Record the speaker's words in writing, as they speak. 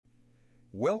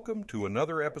Welcome to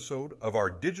another episode of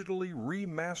our digitally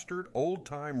remastered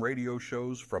old-time radio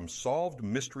shows from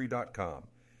SolvedMystery.com.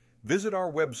 Visit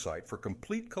our website for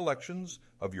complete collections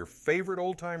of your favorite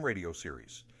old-time radio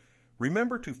series.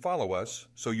 Remember to follow us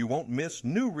so you won't miss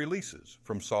new releases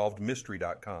from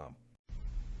SolvedMystery.com.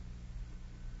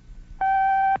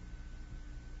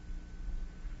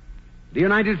 The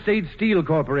United States Steel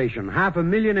Corporation,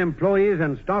 500,000 employees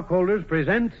and stockholders,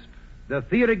 presents the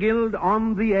Theater Guild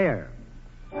on the Air.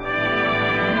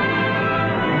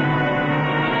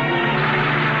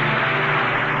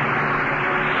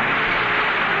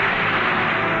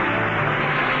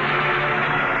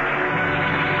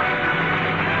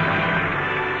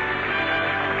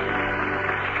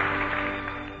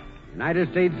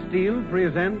 United States Steel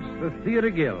presents the Theater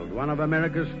Guild, one of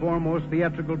America's foremost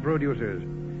theatrical producers,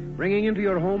 bringing into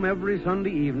your home every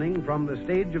Sunday evening from the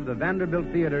stage of the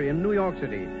Vanderbilt Theater in New York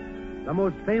City the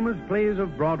most famous plays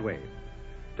of Broadway.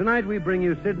 Tonight we bring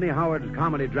you Sidney Howard's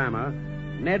comedy drama,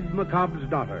 Ned McCobbs'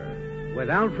 Daughter, with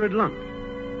Alfred Lunt,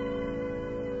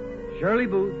 Shirley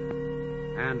Booth,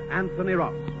 and Anthony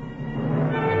Ross.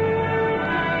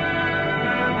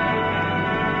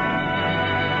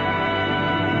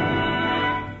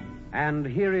 And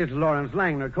here is Lawrence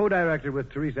Langner, co-director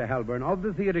with Teresa Helburn of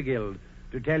the Theater Guild,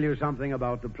 to tell you something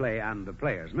about the play and the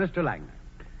players. Mr. Langner.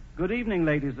 Good evening,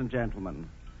 ladies and gentlemen.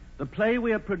 The play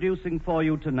we are producing for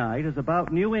you tonight is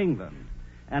about New England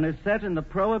and is set in the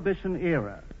Prohibition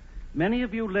era. Many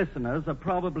of you listeners are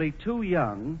probably too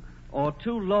young or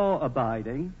too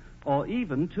law-abiding or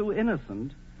even too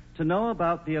innocent to know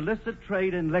about the illicit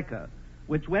trade in liquor,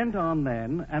 which went on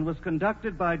then and was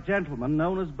conducted by gentlemen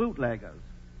known as bootleggers.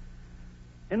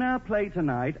 In our play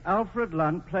tonight, Alfred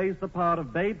Lunt plays the part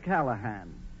of Babe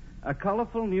Callahan, a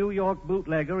colorful New York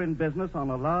bootlegger in business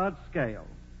on a large scale.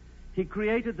 He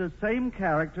created the same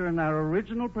character in our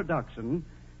original production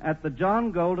at the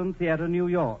John Golden Theater, New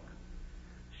York.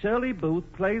 Shirley Booth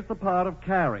plays the part of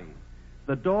Carrie,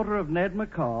 the daughter of Ned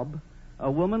McCobb, a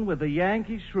woman with the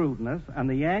Yankee shrewdness and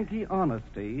the Yankee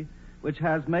honesty which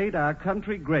has made our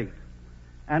country great.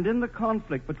 And in the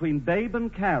conflict between Babe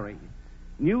and Carrie,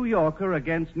 New Yorker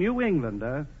against New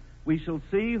Englander, we shall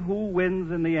see who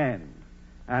wins in the end.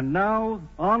 And now,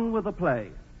 on with the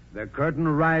play. The curtain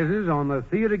rises on the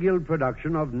Theater Guild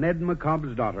production of Ned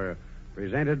McCobbs' Daughter,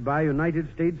 presented by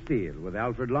United States Steel, with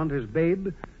Alfred Lunt as Babe,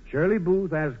 Shirley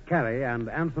Booth as Carrie, and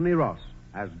Anthony Ross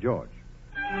as George.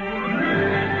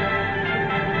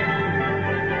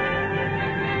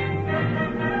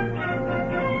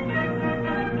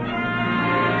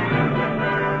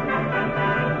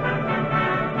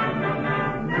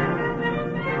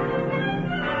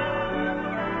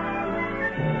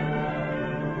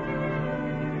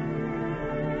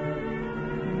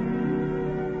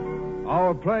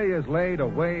 Our play is laid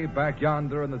away back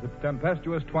yonder in the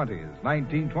tempestuous 20s,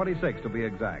 1926 to be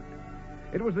exact.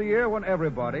 It was the year when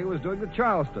everybody was doing the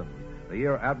Charleston, the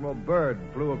year Admiral Byrd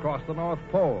flew across the North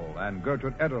Pole and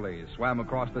Gertrude Ederle swam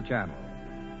across the Channel.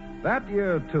 That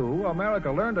year, too,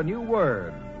 America learned a new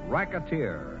word,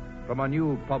 racketeer, from a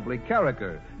new public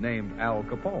character named Al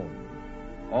Capone.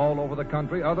 All over the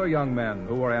country, other young men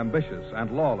who were ambitious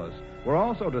and lawless were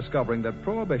also discovering that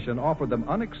Prohibition offered them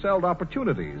unexcelled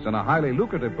opportunities in a highly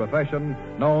lucrative profession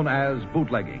known as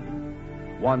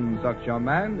bootlegging. One such young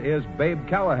man is Babe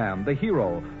Callahan, the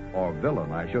hero, or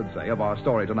villain, I should say, of our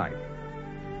story tonight.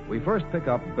 We first pick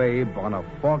up Babe on a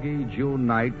foggy June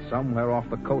night somewhere off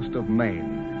the coast of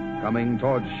Maine, coming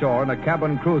towards shore in a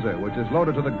cabin cruiser which is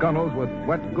loaded to the gunwales with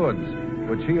wet goods,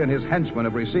 which he and his henchmen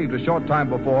have received a short time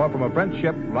before from a French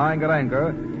ship lying at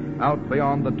anchor out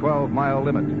beyond the 12-mile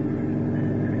limit.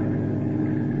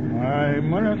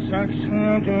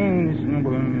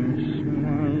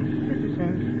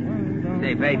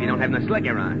 Say, babe, you don't have no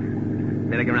slicker on.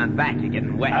 They look around back, you're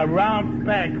getting wet. Around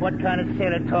back? What kind of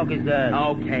sailor talk is that?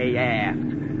 Okay, aft.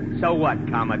 So what,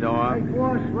 Commodore? Hey,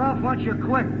 boss, Ralph wants you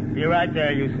quick. You're right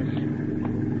there, Eustace.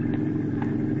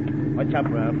 What's up,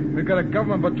 Ralph? We've got a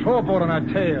government patrol boat on our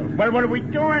tail. Well, what are we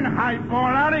doing?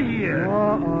 Highball out of here.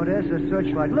 Oh, there's a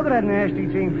searchlight. Look at that nasty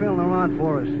thing filling around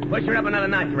for us. Push her up another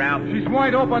notch, Ralph. She's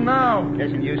wide open now.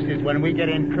 Listen, Eustace, when we get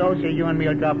in closer, you and me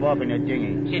will drop off in the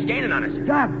dinghy. She's gaining on us.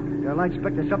 Stop! The lights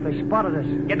picked us up. They spotted us.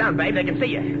 Get down, babe. They can see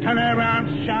you. Turn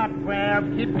around sharp, Ralph.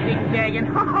 Keep zigzagging.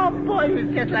 Oh, boy,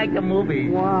 it's just like the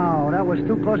movies. Wow, that was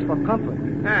too close for comfort.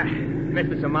 Ah,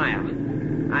 Mr.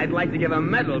 Samaya, I'd like to give a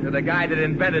medal to the guy that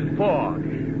invented fog.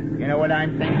 You know what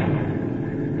I'm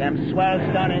thinking? Them swells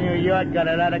down in New York got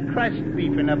a lot of crust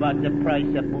beefing about the price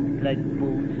of bootleg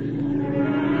booze.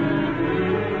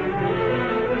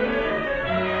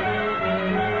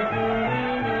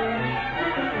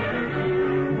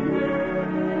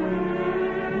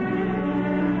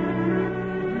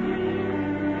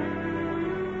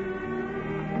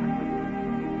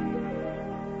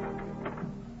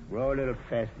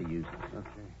 faster, Eustace.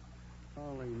 Okay.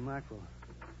 Holy mackerel.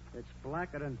 It's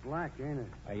blacker than black, ain't it?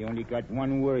 I only got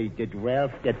one worry. Did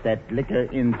Ralph get that liquor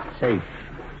in safe?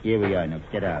 Here we are. Now,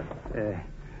 get out.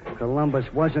 Columbus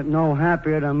wasn't no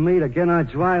happier than me to get on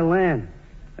dry land.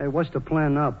 Hey, what's the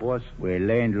plan now, boss? We're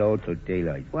laying low till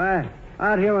daylight. What?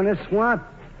 Out here in this swamp?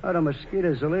 Oh, the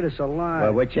mosquitoes will eat us alive.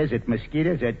 Well, which is it,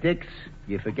 mosquitoes or dicks?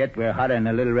 You forget we're hotter than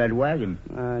a little red wagon.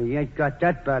 You ain't got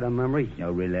that bad a memory.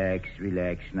 Now, relax.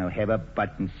 Now, have a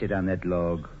butt and sit on that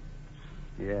log.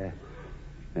 Yeah.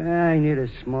 I need a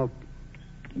smoke.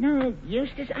 No,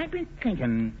 Eustace, I've been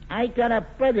thinking. I got a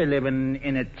brother living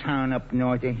in a town up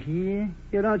north of here.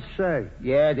 You don't say.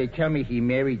 Yeah, they tell me he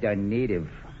married a native.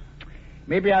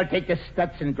 Maybe I'll take the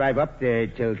Stutz and drive up there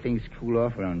till things cool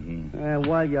off around here.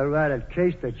 While you're at it,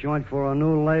 case the joint for a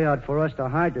new layout for us to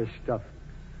hide this stuff.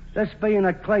 This being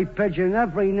a clay pigeon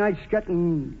every night's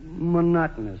getting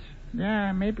monotonous.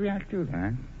 Yeah, maybe I'll do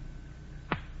that.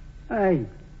 Hey,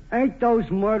 ain't those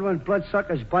murdering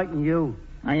bloodsuckers biting you?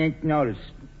 I ain't noticed.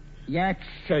 Yeah,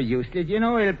 so Eustace. You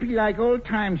know, it'll be like old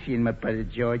times seeing my brother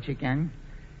George again.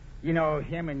 You know,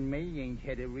 him and me ain't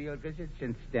had a real visit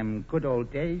since them good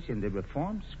old days in the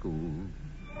reform school.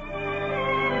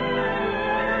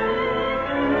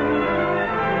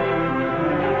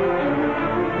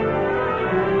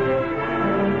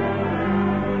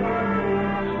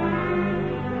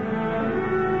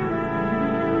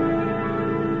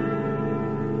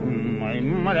 My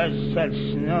mother sells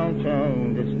snow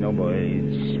to the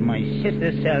snowboys. My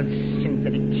sister sells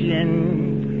synthetic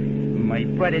gin. My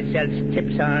brother sells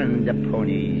tips on the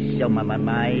ponies. So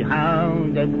my, how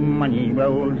the money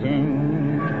rolls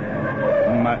in.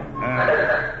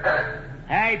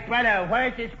 Hey, brother,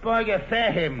 where's this boy you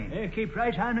fair him? Keep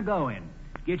right on going.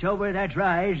 Get over that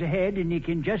rise ahead and you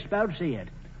can just about see it.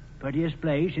 Prettiest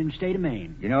place in state of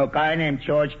Maine. You know a guy named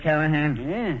George Callahan?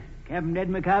 Yeah, Captain Ed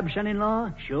McCobbs'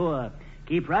 son-in-law? Sure.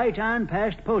 Keep right on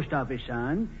past post office,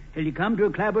 son, till you come to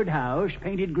a clapboard house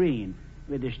painted green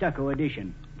with the stucco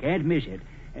addition. Can't miss it.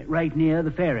 Right near the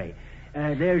ferry.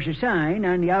 There's a sign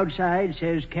on the outside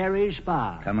says Carrie's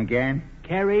Spa. Come again?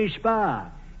 Carrie's Spa.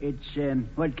 It's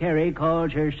what Carrie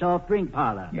calls her soft drink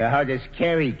parlor. Yeah, how does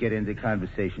Carrie get into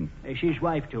conversation? She's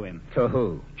wife to him. To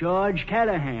who? George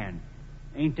Callahan.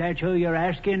 Ain't that who you're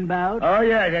asking about? Oh,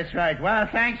 yeah, that's right. Well,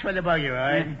 thanks for the buggy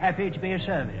ride. Happy to be of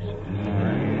service.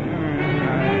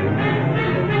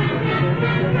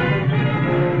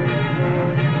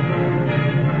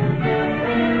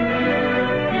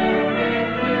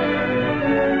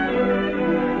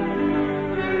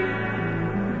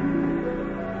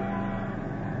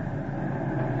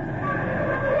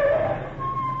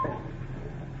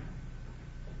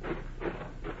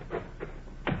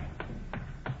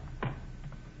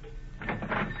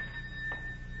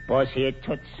 Boss here,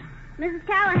 Toots. Mrs.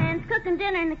 Callahan's cooking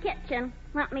dinner in the kitchen.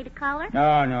 Want me to call her?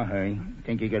 No hurry.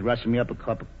 Think you could rustle me up a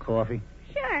cup of coffee?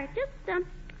 Sure. Just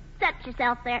set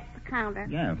yourself there at the counter.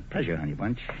 Yeah, pleasure, honey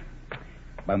bunch.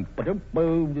 No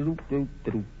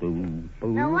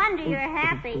wonder you're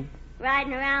happy,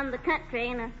 riding around the country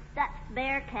in a Stutz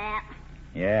bear cap.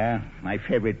 Yeah, my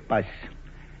favorite bus.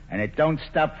 And it don't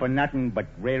stop for nothing but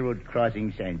railroad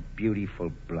crossings and beautiful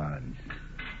blondes.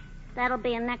 That'll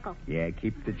be a nickel. Yeah,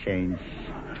 keep the change.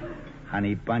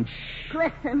 Honey bunch.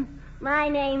 Listen, my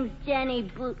name's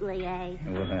Jenny Bootlier.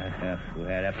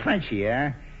 Well, a Frenchie,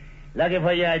 huh? Lucky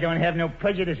for you, I don't have no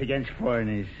prejudice against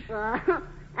foreigners. Well,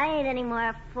 I ain't any more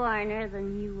a foreigner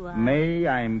than you are. Me,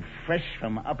 I'm fresh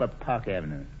from Upper Park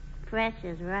Avenue. Fresh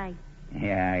is right.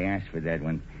 Yeah, I asked for that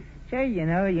one. Say, you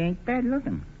know, you ain't bad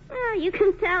looking. Well, you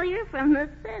can tell you're from the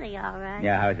city, all right.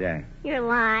 Yeah, how's that? Your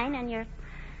line and you're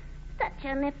such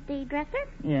a nifty dresser.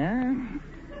 Yeah.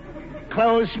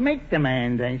 Clothes make the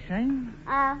man, they say.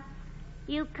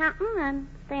 You counting and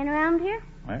staying around here?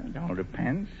 Well, it all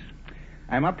depends.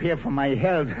 I'm up here for my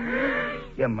health,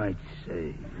 you might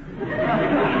say.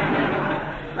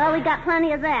 Well, we got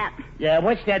plenty of that. Yeah,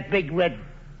 what's that big red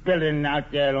building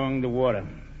out there along the water?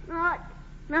 Oh,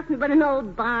 it's nothing but an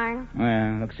old barn.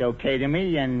 Well, looks okay to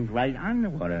me and right on the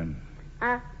water.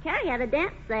 Carrie had a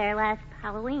dance there last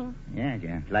Halloween. Yeah.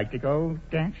 Like to go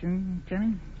dancing,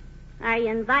 Jenny? Are you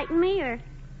inviting me or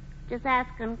just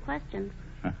asking questions?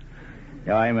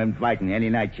 No, I'm inviting any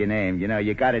night you name. You know,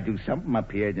 you got to do something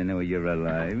up here to know you're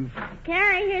alive.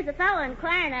 Carrie, here's a fellow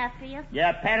inquiring after you.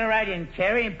 Yeah, paddle right in,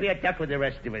 Carrie, and be a duck with the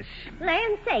rest of us.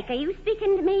 Land's sake, are you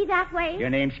speaking to me that way? Your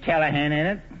name's Callahan,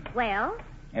 ain't it? Well?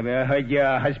 Ever heard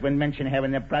your husband mention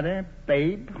having a brother,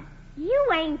 Babe? You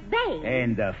ain't Babe.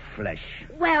 In the flesh.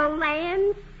 Well,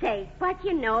 land's sake, what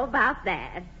you know about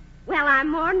that? Well, I'm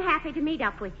more than happy to meet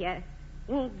up with you.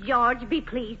 George be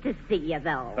pleased to see you,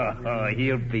 though. Oh,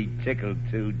 he'll be tickled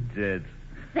to death.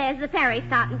 There's the ferry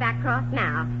starting back across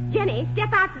now. Jenny, step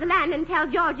out to the land and tell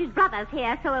George's brother's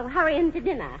here so he'll hurry in to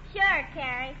dinner. Sure,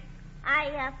 Carrie.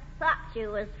 I thought you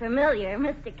was familiar,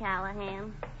 Mr.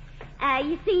 Callahan.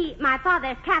 You see, my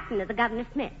father's captain of the Governor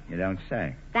Smith. You don't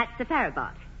say. That's the ferry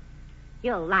boat.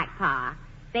 You'll like Pa.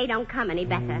 They don't come any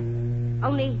better.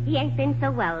 Only he ain't been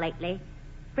so well lately.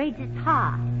 Afraid it's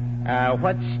hard.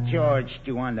 What's George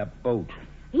do on the boat?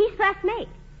 He's first mate.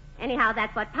 Anyhow,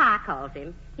 that's what Pa calls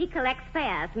him. He collects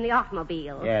fares from the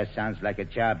automobiles. Yeah, sounds like a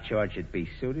job George would be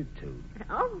suited to.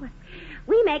 Oh,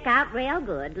 we make out real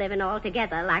good, living all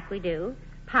together like we do.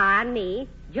 Pa and me,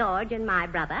 George and my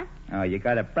brother. Oh, you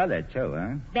got a brother, too,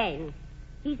 huh? Ben.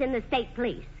 He's in the state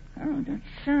police. Oh, that's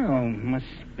so. Must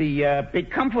be a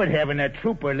big comfort having a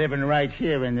trooper living right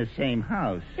here in the same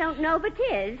house. Don't know but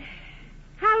 'tis.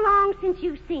 How long since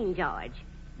you've seen George?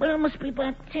 Well, it must be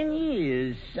about 10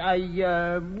 years.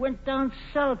 I went down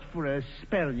south for a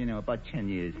spell, about 10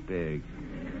 years back.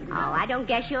 Oh, I don't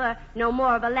guess you're no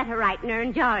more of a letter writer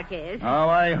than George is. Oh,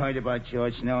 I heard about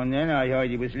George now and then. I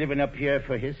heard he was living up here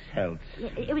for his health.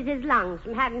 It was his lungs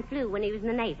from having flu when he was in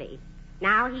the Navy.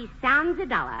 Now he sounds a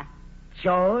dollar.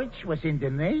 George was in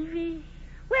the Navy?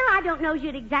 Well, I don't know as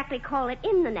you'd exactly call it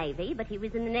in the Navy, but he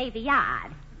was in the Navy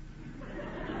Yard.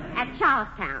 At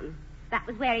Charlestown. That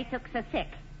was where he took so sick.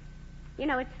 You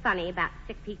know, it's funny about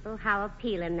sick people, how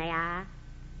appealing they are.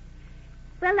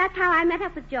 Well, that's how I met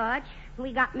up with George.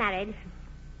 We got married.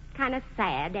 Kind of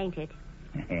sad, ain't it?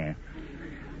 Yeah.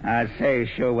 I'd say it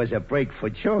sure was a break for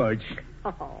George.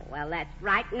 Oh, well, that's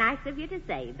right nice of you to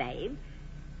say, Babe.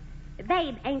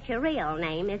 Babe ain't your real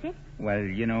name, is it? Well,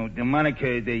 the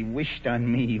moniker they wished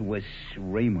on me was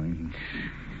Raymond.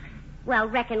 Well,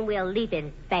 reckon we'll leave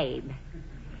it, Babe.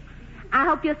 I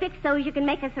hope you'll fix so you can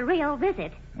make us a real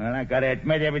visit. Well, I gotta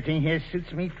admit everything here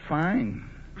suits me fine.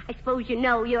 I suppose you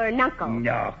know you're an uncle.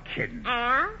 No kidding.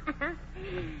 Yeah?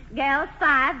 Girls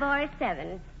 5, boys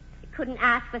 7. You couldn't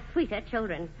ask for sweeter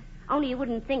children. Only you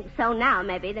wouldn't think so now,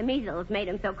 maybe. The measles made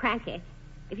 'em so cranky.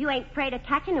 If you ain't afraid of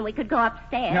catching 'em, we could go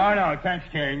upstairs. No, thanks,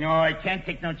 Carrie. No, I can't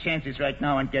take no chances right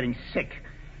now on getting sick.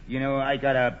 I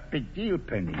got a big deal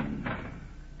pending.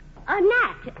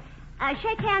 Nat,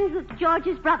 shake hands with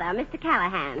George's brother, Mr.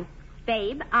 Callahan.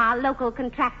 Babe, our local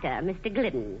contractor, Mr.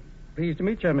 Glidden. Pleased to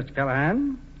meet you, Mr.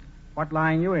 Callahan. What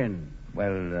line you in?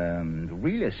 Well,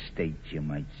 real estate, you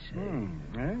might say.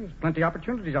 There's plenty of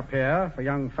opportunities up here for a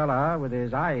young fella with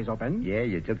his eyes open. Yeah,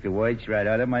 you took the words right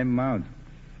out of my mouth.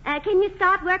 Can you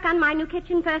start work on my new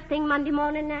kitchen first thing Monday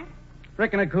morning, Nat?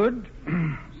 Reckon I could.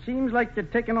 Seems like you're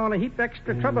taking on a heap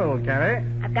extra trouble, Carrie.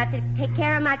 I've got to take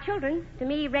care of my children. To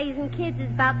me, raising kids is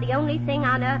about the only thing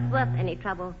on earth worth any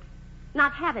trouble.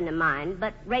 Not having them, mind,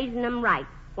 but raising them right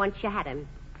once you had them.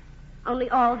 Only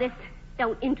all this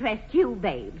don't interest you,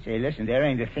 babe. Say, listen, there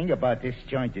ain't a thing about this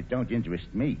joint that don't interest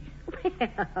me.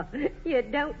 Well, you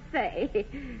don't say.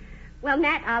 Well,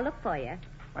 Nat, I'll look for you.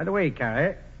 By the way,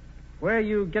 Carrie, where are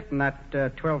you getting that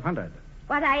 $1,200?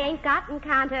 What I ain't got and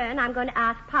can't earn, I'm going to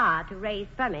ask Pa to raise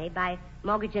for me by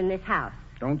mortgaging this house.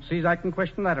 Don't see as I can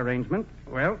question that arrangement.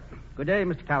 Well, good day,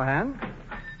 Mr. Callahan.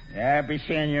 Yeah, I'll be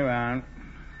seeing you around.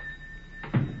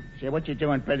 Say, what you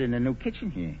doing building a new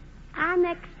kitchen here? I'm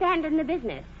expanding the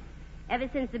business. Ever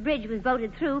since the bridge was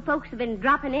voted through, folks have been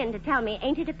dropping in to tell me,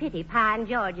 ain't it a pity Pa and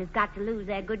George has got to lose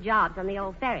their good jobs on the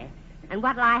old ferry? And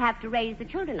what'll I have to raise the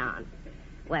children on?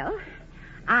 Well,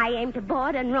 I aim to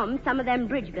board and room some of them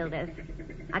bridge builders.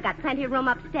 I got plenty of room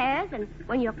upstairs, and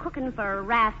when you're cooking for a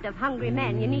raft of hungry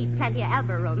men, you need plenty of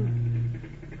elbow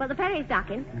room. Well, the ferry's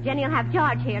docking. Jenny'll have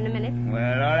George here in a minute.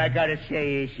 Well, all I gotta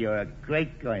say is you're a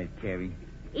great guy, Terry.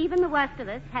 Even the worst of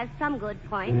us has some good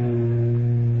points.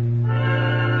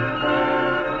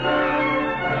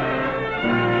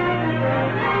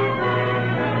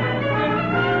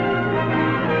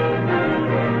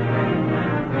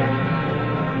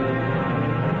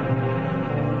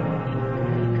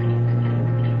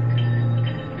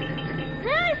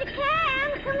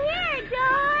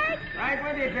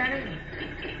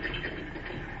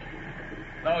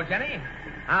 Hello, Jenny.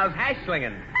 How's hash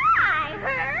slinging? Hi,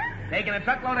 Herb. Taking a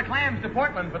truckload of clams to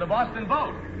Portland for the Boston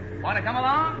boat. Want to come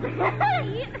along? you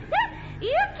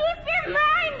keep your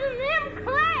mind to them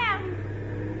clams.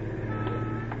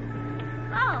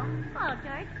 Oh,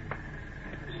 George.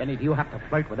 Benny, do you have to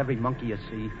flirt with every monkey you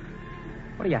see?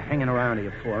 What are you hanging around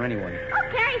here for, anyway? Oh,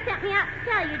 Carrie sent me out to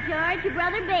tell you, George. Your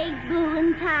brother Babe's blue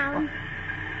in town.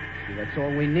 See, that's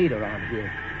all we need around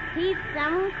here. He's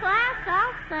some class,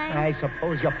 I'll say. I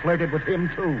suppose you flirted with him,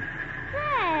 too. Say,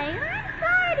 I'm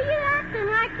sorry to you acting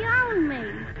like you own me.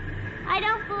 I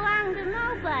don't belong to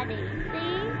nobody,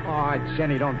 see? Oh,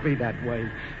 Jenny, don't be that way.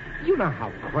 You know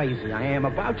how crazy I am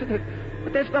about you,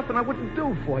 but there's nothing I wouldn't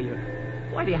do for you.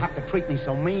 Why do you have to treat me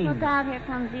so mean? Look out, here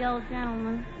comes the old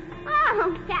gentleman.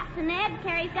 Oh, Captain Ed,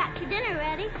 Carrie's got your dinner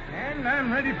ready. And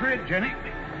I'm ready for it, Jenny.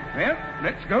 Well,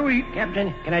 let's go eat.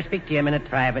 Captain, can I speak to you a minute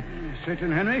private?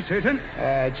 Certain, Henry, certain.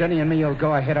 Jenny and me will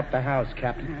go ahead up the house,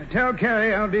 Captain. Tell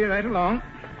Carrie I'll be right along.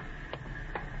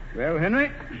 Well, Henry?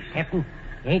 Captain,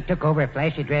 you ain't took over a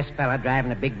flashy dressed fella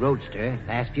driving a big roadster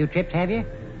last few trips, have you?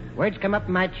 Word's come up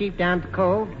from my chief down at the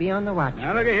cove to be on the watch.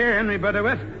 Now, look here, Henry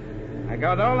Butterworth. I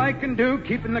got all I can do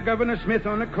keeping the Governor Smith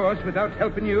on the course without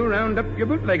helping you round up your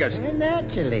bootleggers.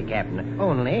 Naturally, Captain.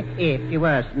 Only if you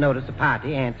was to notice a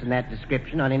party answering that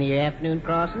description on any of your afternoon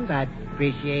crossings, I'd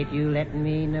appreciate you letting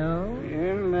me know.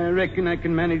 Well, I reckon I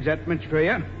can manage that much for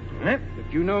you. But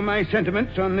you know my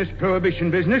sentiments on this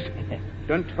prohibition business.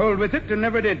 Don't hold with it and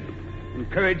never did.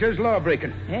 Encourages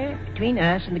lawbreaking. Between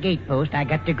us and the gatepost, I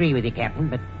got to agree with you, Captain,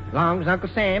 but as long as Uncle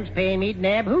Sam's paying me to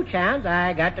nab hooch hounds,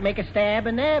 I got to make a stab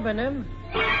at nabbing them.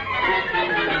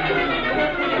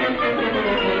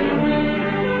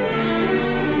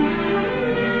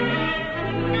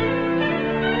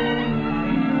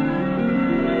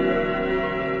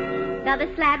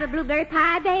 Another slab of blueberry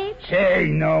pie, babe? Say,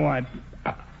 no, I'm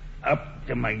up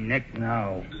to my neck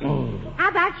now. How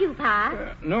about you,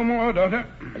 Pa? No more, daughter.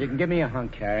 You can give me a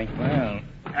hunk, Carrie. Well,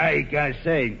 I gotta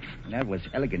say, that was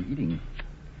elegant eating.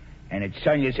 And it's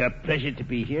Sonia's a pleasure to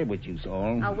be here with you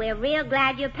all. Oh, we're real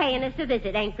glad you're paying us a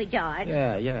visit, ain't we, George?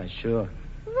 Yeah, sure.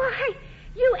 Why,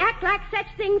 you act like such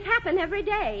things happen every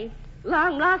day.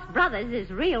 Long-lost brothers is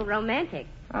real romantic.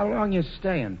 How long you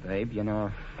staying, babe? You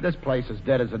know, this place is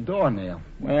dead as a doornail.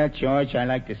 Well, George, I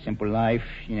like the simple life.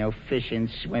 You know, fishing,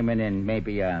 swimming, and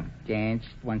maybe a dance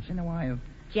once in a while.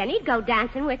 Jenny'd go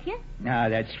dancing with you. Now,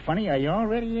 that's funny. I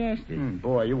already asked it.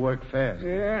 Boy, you work fast.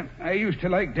 Yeah, I used to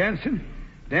like dancing.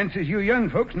 Dances you young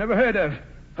folks never heard of.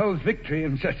 Hell's Victory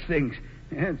and such things.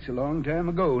 Yeah, it's a long time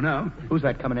ago now. Who's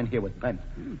that coming in here with Ben?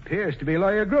 Appears to be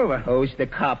Lawyer Grover. Who's the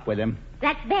cop with him?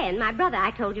 That's Ben, my brother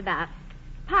I told you about.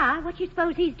 Pa, what you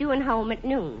suppose he's doing home at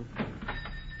noon?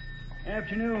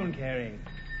 Afternoon, Carrie.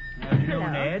 Afternoon,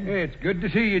 Hello. Ed. Hey, it's good to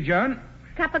see you, John.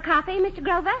 Cup of coffee, Mr.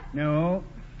 Grover? No,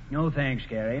 thanks,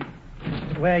 Carrie.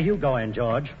 Where are you going,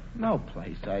 George? No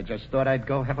place. I just thought I'd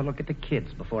go have a look at the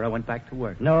kids before I went back to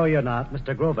work. No, you're not.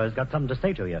 Mr. Grover's got something to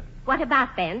say to you. What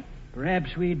about Ben?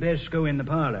 Perhaps we'd best go in the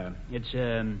parlor. It's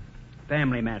a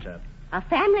family matter. A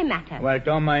family matter. Well,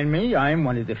 don't mind me. I'm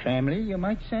one of the family, you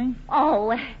might say.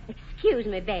 Oh, excuse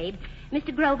me, babe.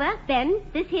 Mr. Grover, Ben,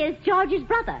 this here's George's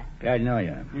brother.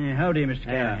 Paranoia. Howdy, Mr.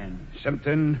 Callahan.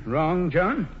 Something wrong,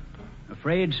 John?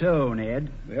 Afraid so, Ned.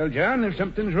 Well, John, if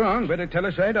something's wrong, better tell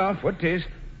us right off what 'tis.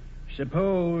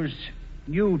 Suppose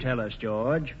you tell us,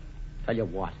 George, Tell you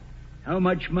what. how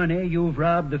much money you've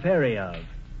robbed the ferry of.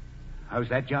 How's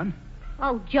that, John?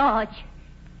 Oh, George,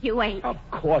 you ain't. Of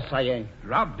course I ain't.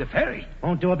 Robbed the ferry.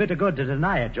 Won't do a bit of good to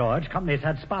deny it, George. Company's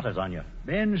had spotters on you.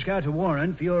 Ben's got a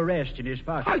warrant for your arrest in his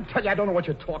pocket. I tell you, I don't know what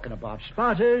you're talking about.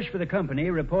 Spotters for the company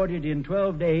reported in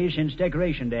 12 days since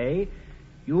Decoration Day,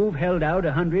 you've held out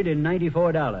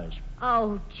 $194.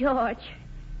 Oh, George,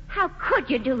 how could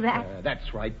you do that?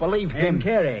 That's right. Believe him. And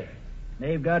Carrie,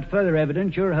 they've got further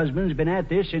evidence your husband's been at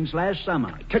this since last summer.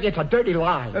 I tell you, it's a dirty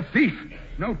lie. A thief.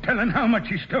 No telling how much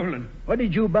he's stolen. What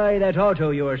did you buy that auto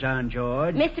of yours on,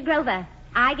 George? Mr. Grover,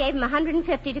 I gave him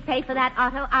 $150 to pay for that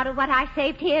auto out of what I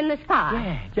saved here in the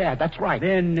spa. Yeah, that's right.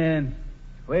 Then,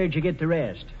 where'd you get the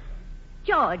rest?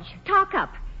 George, talk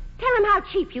up. Tell him how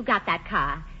cheap you got that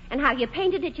car and how you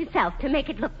painted it yourself to make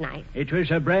it look nice. It was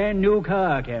a brand new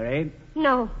car, Carrie.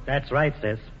 No. That's right,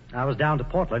 sis. I was down to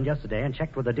Portland yesterday and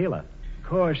checked with the dealer. Of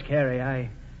course, Carrie,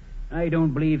 I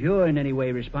don't believe you're in any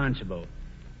way responsible.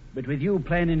 But with you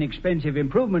planning expensive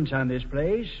improvements on this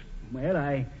place, well,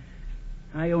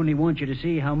 I only want you to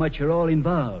see how much you're all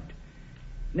involved.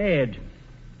 Ned,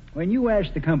 when you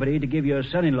asked the company to give your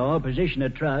son-in-law a position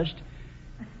of trust,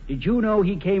 did you know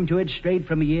he came to it straight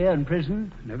from a year in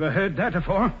prison? Never heard that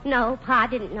afore. No, Pa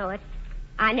didn't know it.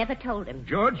 I never told him.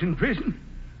 George in prison?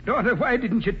 Daughter, why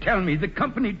didn't you tell me? The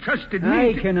company trusted me.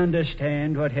 I can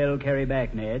understand what held Carrie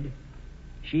back, Ned.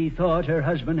 She thought her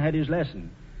husband had his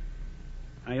lesson.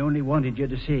 I only wanted you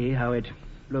to see how it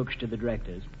looks to the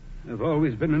directors. I've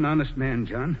always been an honest man,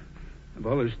 John. I've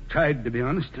always tried to be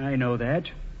honest. I know that,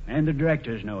 and the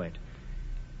directors know it.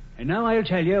 And now I'll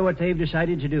tell you what they've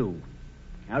decided to do.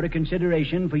 Out of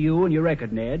consideration for you and your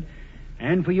record, Ned,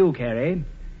 and for you, Carrie,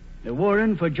 the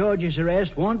warrant for George's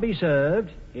arrest won't be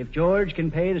served if George can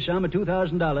pay the sum of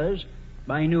 $2,000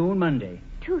 by noon Monday.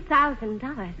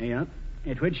 $2,000? Yeah.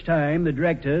 At which time the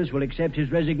directors will accept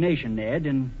his resignation, Ned,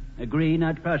 and agree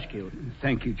not to prosecute.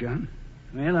 Thank you, John.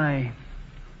 Well, I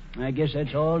guess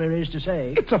that's all there is to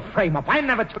say. It's a frame-up. I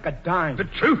never took a dime. The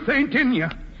truth ain't in you.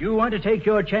 You want to take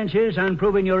your chances on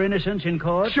proving your innocence in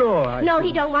court? Sure. No,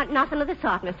 he don't want nothing of the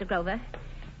sort, Mr. Grover.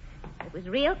 It was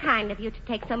real kind of you to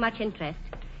take so much interest.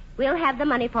 We'll have the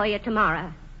money for you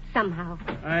tomorrow, somehow.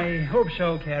 I hope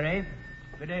so, Carrie.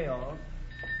 Good day, all.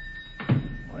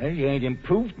 Well, you ain't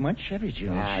improved much, have you,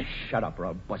 George? Ah, shut up or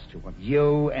I'll bust you one.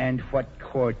 You and what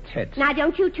quartet? Now,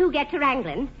 don't you two get to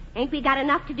wrangling. Ain't we got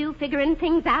enough to do figuring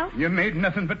things out? You made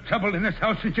nothing but trouble in this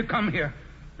house since you come here.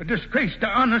 A disgrace to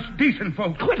honest, decent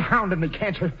folks. Quit hounding me,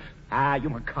 can't you? You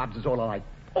McCobbs is all alike.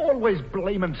 Always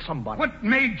blaming somebody. What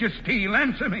made you steal?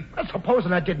 Answer me.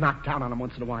 Supposing I did knock down on him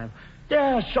once in a while.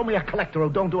 Yeah, show me a collector who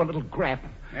don't do a little graft.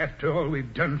 After all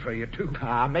we've done for you, too.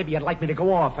 Maybe you'd like me to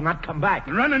go off and not come back.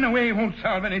 Running away won't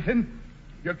solve anything.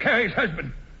 You're Carrie's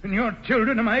husband, and your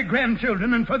children are my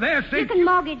grandchildren, and for their sake... You can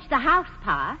mortgage the house,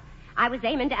 Pa. I was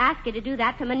aiming to ask you to do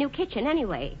that for my new kitchen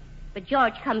anyway. But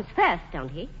George comes first, don't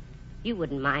he? You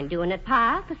wouldn't mind doing it,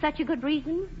 Pa, for such a good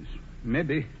reason?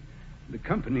 Maybe. The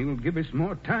company will give us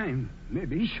more time.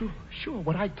 Maybe. Sure.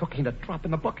 What I took ain't a drop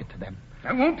in the bucket to them.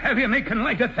 I won't have you making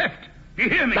light of theft. Do you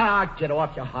hear me? Get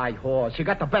off your high horse. You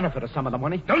got the benefit of some of the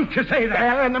money. Don't you say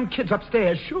that. And them kids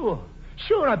upstairs, sure.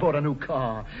 Sure, I bought a new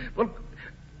car. Well,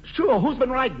 sure, who's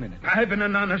been riding in it? I've been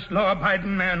an honest,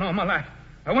 law-abiding man all my life.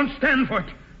 I won't stand for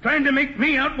it. Trying to make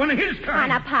me out one of his kind.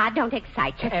 Now, Pa, don't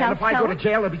excite yourself. And if I go to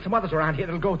jail, there'll be some others around here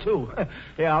that'll go, too.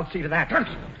 Yeah, I'll see to that.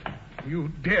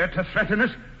 You dare to threaten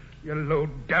us? You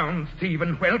low-down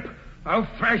thieving whelp. I'll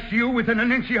thrash you within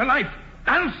an inch of your life.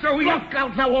 I'll show you. Look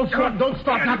out now, old sport. Don't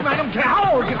stop nothing. I don't care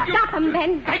how old you are. Stop him,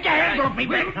 Ben. Take your hands off me,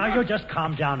 Ben. Now, you just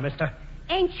calm down, mister.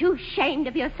 Ain't you ashamed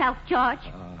of yourself, George?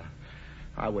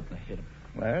 I wouldn't have hit him.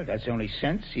 Well, that's only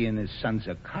sense, seeing his son's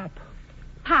a cop.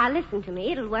 Pa, listen to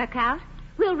me. It'll work out.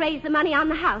 We'll raise the money on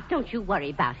the house. Don't you worry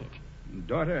about it.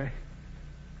 Daughter,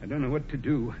 I don't know what to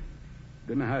do.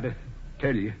 Don't know how to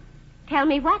tell you. Tell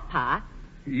me what, Pa?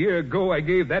 A year ago, I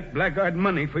gave that blackguard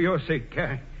money for your sake,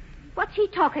 Carrie. What's he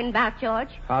talking about, George?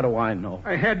 How do I know?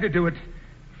 I had to do it.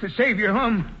 To save your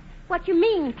home. What you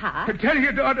mean, Pa? To tell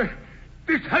your daughter,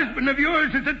 this husband of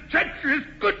yours is a treacherous,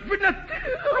 good-for-nothing.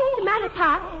 What's the matter,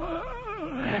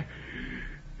 Pa?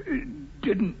 I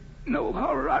didn't know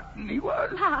how rotten he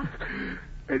was. Pa.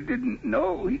 I didn't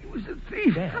know he was a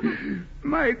thief.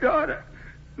 My daughter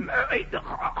married...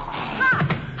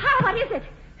 Pa, what is it?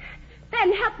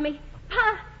 Ben, help me.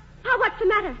 Pa, what's the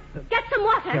matter? Get some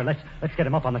water. Here, let's get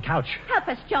him up on the couch. Help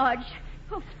us, George.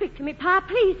 Oh, speak to me, Pa,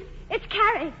 please. It's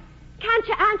Carrie. Can't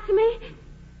you answer me?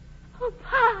 Oh,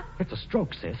 Pa. It's a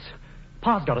stroke, sis.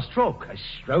 Pa's got a stroke. A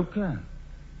stroke, huh?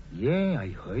 Yeah, I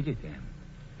heard of them.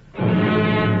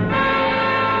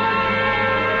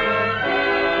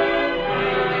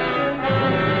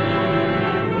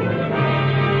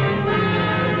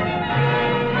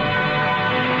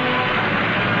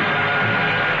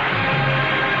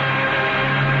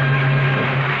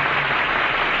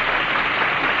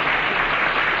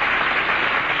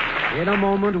 In a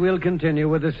moment, we'll continue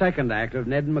with the second act of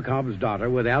Ned McCobb's Daughter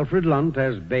with Alfred Lunt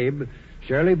as Babe,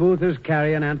 Shirley Booth as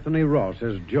Carrie, and Anthony Ross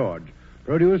as George.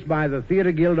 Produced by the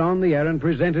Theater Guild on the air and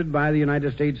presented by the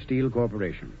United States Steel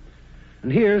Corporation.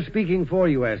 And here, speaking for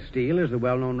U.S. Steel, is the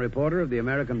well-known reporter of the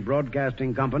American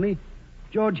Broadcasting Company,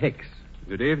 George Hicks.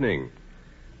 Good evening.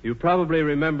 You probably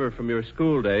remember from your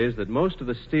school days that most of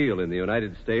the steel in the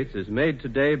United States is made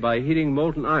today by heating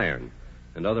molten iron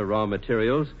and other raw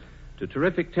materials to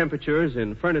terrific temperatures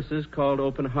in furnaces called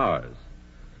open hearths.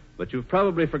 But you've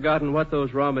probably forgotten what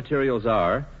those raw materials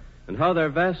are and how their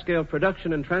vast-scale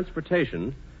production and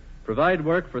transportation provide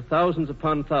work for thousands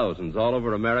upon thousands all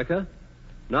over America,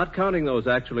 not counting those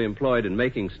actually employed in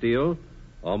making steel,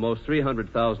 almost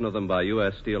 300,000 of them by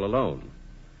U.S. Steel alone.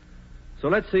 So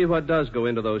let's see what does go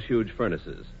into those huge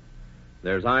furnaces.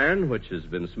 There's iron, which has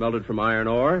been smelted from iron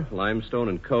ore, limestone,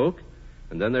 and coke,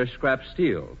 and then there's scrap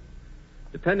steel.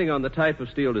 Depending on the type of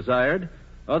steel desired,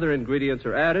 other ingredients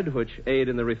are added which aid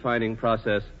in the refining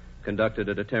process conducted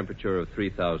at a temperature of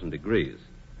 3,000 degrees.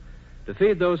 To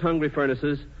feed those hungry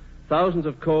furnaces, thousands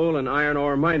of coal and iron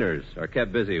ore miners are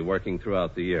kept busy working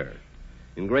throughout the year.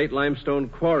 In great limestone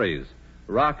quarries,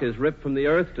 rock is ripped from the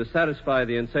earth to satisfy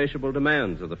the insatiable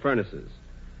demands of the furnaces.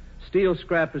 Steel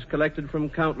scrap is collected from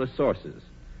countless sources,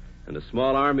 and a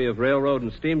small army of railroad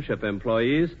and steamship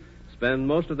employees spend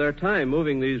most of their time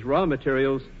moving these raw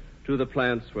materials to the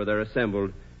plants where they're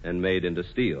assembled and made into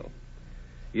steel.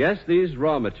 Yes, these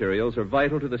raw materials are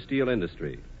vital to the steel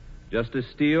industry, just as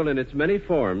steel in its many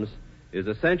forms is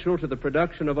essential to the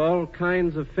production of all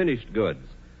kinds of finished goods,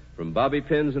 from bobby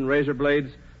pins and razor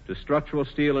blades to structural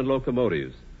steel and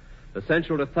locomotives.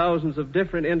 Essential to thousands of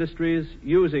different industries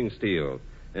using steel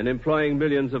and employing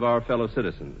millions of our fellow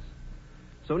citizens.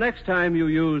 So next time you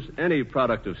use any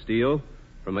product of steel,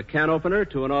 from a can opener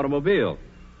to an automobile,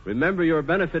 remember you're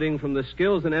benefiting from the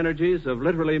skills and energies of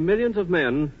literally millions of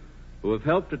men who have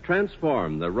helped to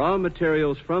transform the raw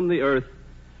materials from the earth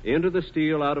into the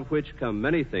steel out of which come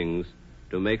many things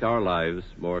to make our lives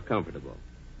more comfortable.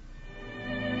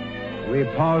 We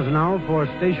pause now for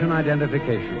station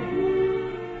identification.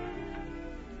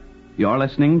 You're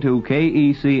listening to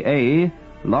KECA,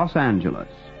 Los Angeles.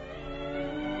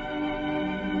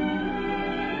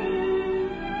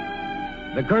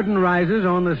 The curtain rises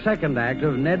on the second act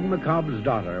of Ned McCobbs'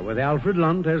 Daughter, with Alfred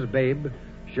Lunt as Babe,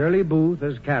 Shirley Booth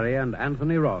as Carrie, and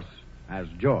Anthony Ross as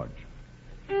George.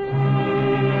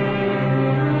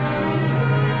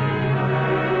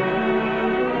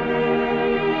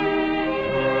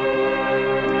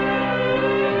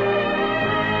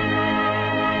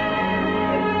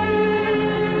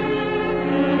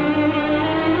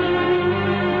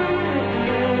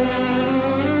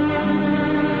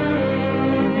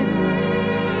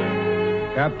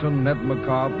 Captain Ned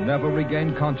McCobb never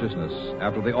regained consciousness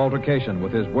after the altercation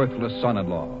with his worthless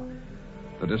son-in-law.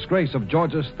 The disgrace of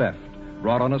George's theft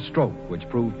brought on a stroke which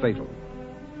proved fatal.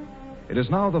 It is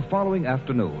now the following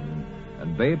afternoon,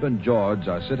 and Babe and George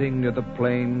are sitting near the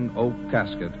plain oak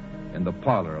casket in the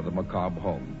parlor of the McCobb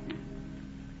home.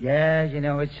 Yeah,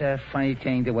 it's a funny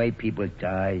thing the way people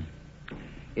die.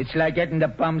 It's like getting the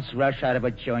bum's rush out of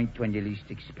a joint when you least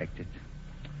expect it.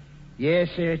 Yes,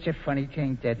 sir, it's a funny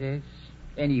thing, that is.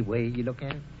 Any way you look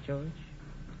at it, George?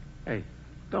 Hey,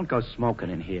 don't go smoking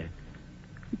in here.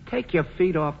 Take your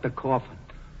feet off the coffin.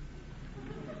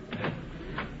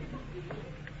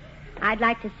 I'd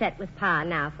like to sit with Pa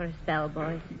now for a spell,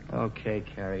 boys. Okay,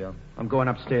 Carrie. I'm going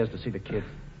upstairs to see the kids.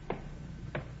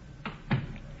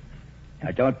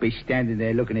 Now, don't be standing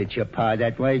there looking at your Pa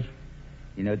that way.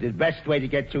 The best way to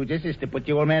get through this is to put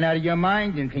the old man out of your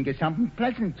mind and think of something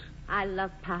pleasant. I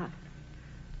love Pa.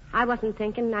 I wasn't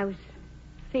thinking, I was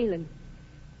feeling.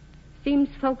 Seems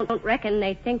folk don't reckon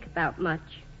they think about much,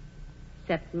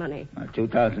 except money.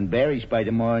 2,000 berries by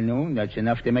tomorrow noon, that's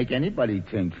enough to make anybody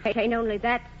think. It ain't only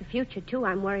that, it's the future, too,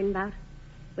 I'm worrying about.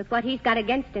 With what he's got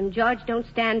against him, George don't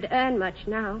stand to earn much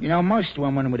now. Most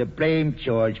women would have blamed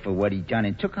George for what he done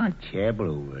and took on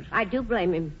terrible over it. I do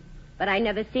blame him, but I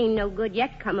never seen no good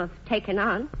yet come of taking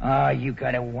on. You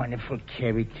got a wonderful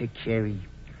character, Carrie.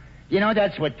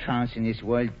 That's what counts in this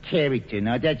world, character.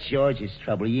 Now, that's George's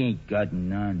trouble. He ain't got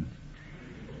none.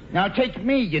 Now, take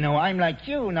me, I'm like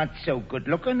you, not so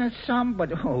good-looking as some,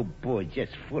 but, oh, boy,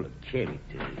 just full of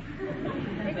character.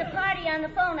 There's a party on the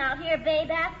phone out here,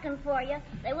 Babe, asking for you.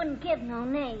 They wouldn't give no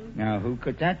name. Now, who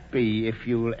could that be, if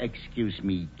you'll excuse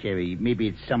me, Carrie? Maybe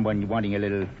it's someone wanting a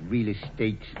little real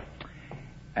estate.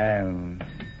 Hey,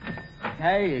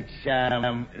 it's,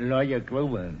 Lawyer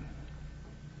Grover.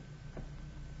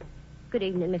 Good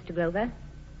evening, Mr. Grover.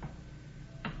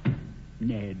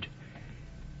 Ned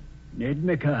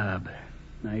McCobb,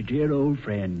 my dear old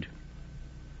friend.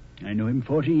 I know him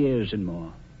 40 years and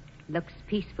more. Looks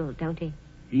peaceful, don't he?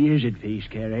 He is at peace,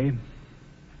 Carrie.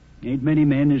 Ain't many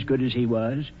men as good as he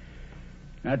was.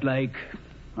 Not like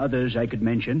others I could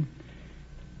mention.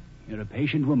 You're a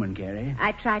patient woman, Carrie.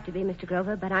 I try to be, Mr.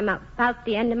 Grover, but I'm about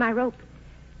the end of my rope.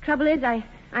 Trouble is, I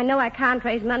know I can't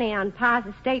raise money on Pa's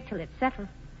estate till it's settled.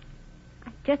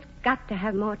 I've just got to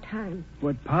have more time.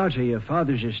 What part of your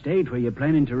father's estate were you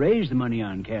planning to raise the money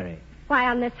on, Carrie? Why,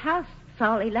 on this house. That's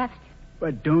all he left.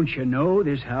 But don't you know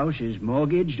this house is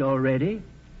mortgaged already?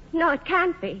 No, it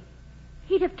can't be.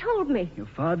 He'd have told me. Your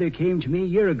father came to me a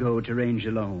year ago to arrange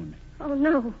the loan. Oh,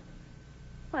 no.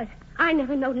 Why, I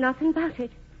never knowed nothing about it.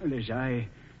 Well, as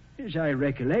I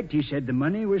recollect, he said the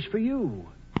money was for you.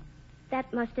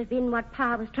 That must have been what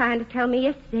Pa was trying to tell me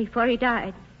yesterday before he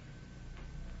died.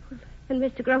 And,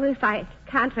 Mr. Grover, if I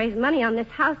can't raise money on this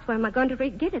house, where am I going to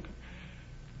get it?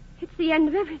 It's the end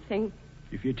of everything.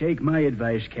 If you take my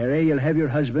advice, Carrie, you'll have your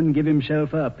husband give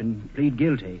himself up and plead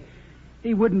guilty.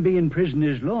 He wouldn't be in prison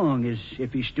as long as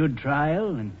if he stood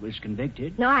trial and was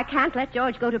convicted. No, I can't let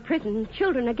George go to prison.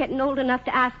 Children are getting old enough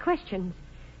to ask questions.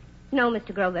 No,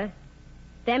 Mr. Grover.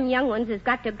 Them young ones has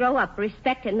got to grow up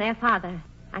respecting their father.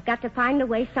 I've got to find a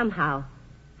way somehow.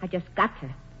 I just got to.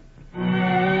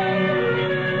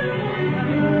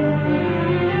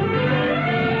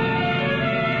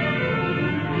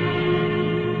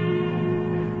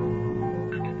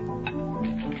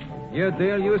 You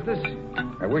deal, Eustace?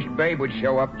 I wish Babe would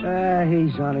show up.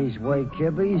 He's on his way,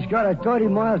 Kibby. He's got a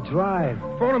 30-mile drive.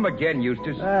 Phone him again,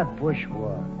 Eustace.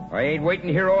 Bushwalk. I ain't waiting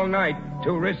here all night.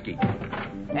 Too risky.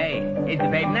 Hey, it's the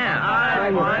Babe now.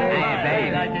 Hey,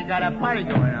 Babe. Like you got a party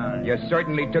going on. You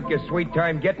certainly took your sweet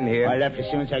time getting here. I left as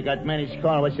soon as I got Manny's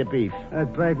call. What's the beef?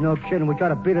 Babe, no kidding. We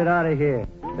gotta beat it out of here.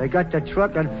 They got the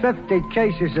truck and 50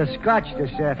 cases of scotch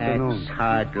this afternoon. That's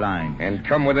hard line. And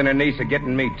come within an ace of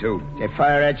getting me, too. They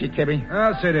fire at you, Kibby?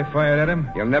 I'll say they fired at him.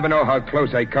 You'll never know how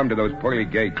close I come to those pearly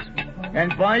gates.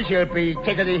 And, boys, you'll be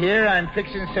tickled to hear I'm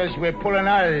fixing so's we're pulling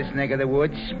out of this neck of the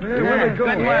woods. Where we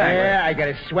going? Yeah, I got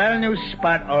a swell new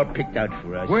spot all picked out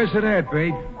for us. Where's it at,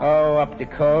 Babe? Oh, up the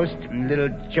coast. A little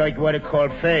joint water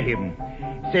called Fairhaven.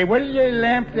 Say, what do you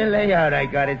lamp the layout I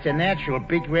got? It's a natural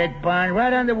big red barn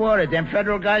right on the water. Them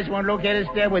federal guys won't locate us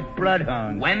there with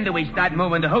bloodhounds. When do we start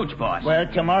moving the hooch, boss? Well,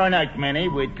 tomorrow night, Manny,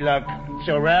 with luck.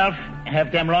 So, Ralph,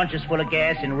 have them launches full of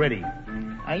gas and ready.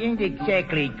 I ain't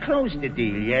exactly closed the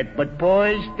deal yet, but,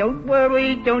 boys, don't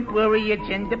worry, it's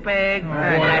in the bag.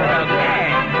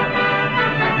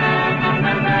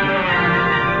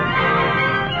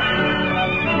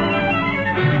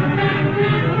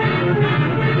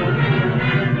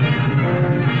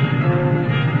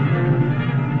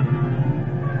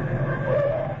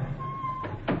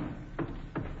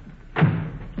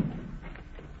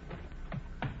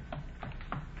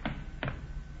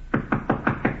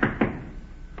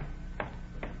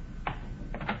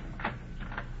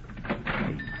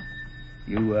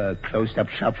 You closed up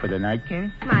shop for the night,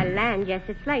 Karen? My land, yes,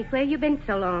 it's late. Where you been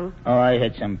so long? Oh, I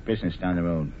had some business down the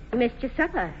road. You missed your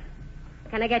supper.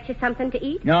 Can I get you something to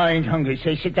eat? No, I ain't hungry.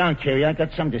 Say, sit down, Carrie. I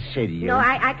got something to say to you. No,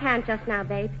 I can't just now,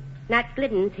 babe. Nat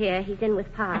Glidden's here. He's in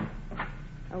with Pa.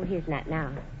 Oh, here's Nat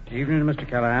now. Evening, Mr.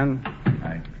 Callahan.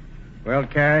 Hi. Well,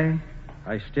 Carrie,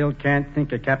 I still can't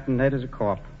think of Captain Ned as a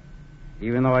corp,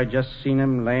 even though I just seen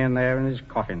him laying there in his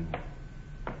coffin.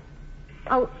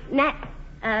 Oh, Nat,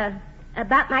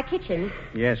 about my kitchen.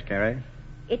 Yes, Carrie.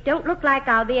 It don't look like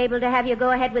I'll be able to have you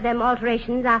go ahead with them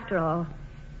alterations after all.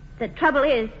 The trouble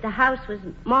is, the house was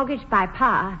mortgaged by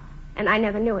Pa, and I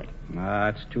never knew it.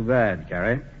 That's too bad,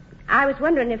 Carrie. I was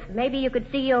wondering if maybe you could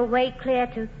see your way clear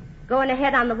to going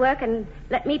ahead on the work and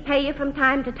let me pay you from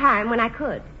time to time when I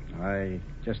could. I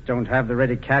just don't have the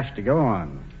ready cash to go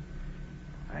on.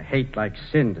 I hate like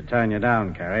sin to turn you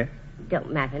down, Carrie.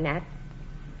 Don't matter, Nat.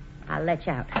 I'll let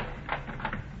you out.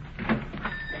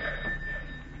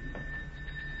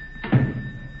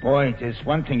 Boy, there's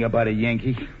one thing about a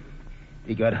Yankee.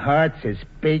 He got hearts as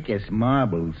big as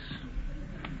marbles.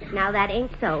 Now, that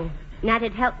ain't so.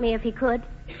 Nat'd help me if he could.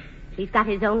 He's got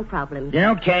his own problems. You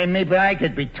know, Kay, maybe I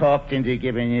could be talked into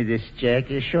giving you this jack,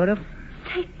 you sort of.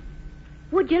 Say,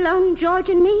 would you loan George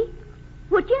and me?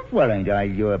 Would you? Well, ain't I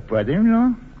your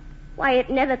brother-in-law? Why,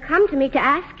 it never come to me to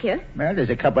ask you. Well,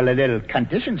 there's a couple of little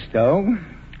conditions, though.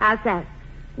 How's that?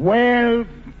 Well,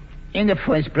 in the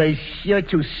first place, you're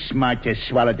too smart to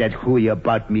swallow that hooey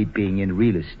about me being in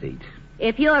real estate.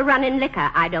 If you're running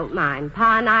liquor, I don't mind.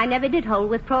 Pa and I never did hold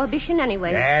with prohibition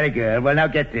anyway. Very good. Well, now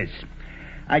get this.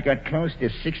 I got close to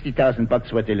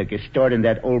 $60,000 worth of liquor stored in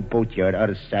that old boatyard out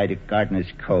of sight of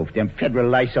Gardener's Cove. Them federal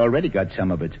lice already got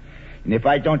some of it. And if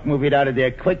I don't move it out of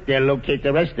there quick, they'll locate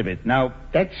the rest of it. Now,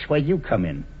 that's where you come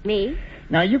in. Me?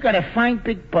 Now, you got a fine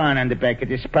big barn on the back of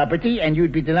this property, and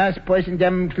you'd be the last person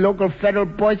them local federal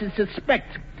boys would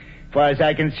suspect. Far as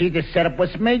I can see, the setup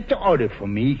was made to order for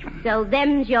me. So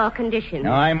them's your conditions.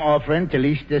 Now, I'm offering to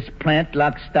lease this plant,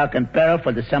 lock, stock, and barrel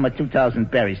for the sum of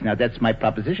 2,000 berries. Now, that's my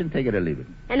proposition. Take it or leave it.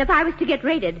 And if I was to get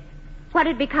raided,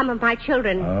 what'd become of my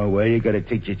children? Oh, well, you got to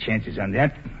take your chances on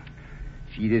that.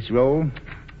 See this roll?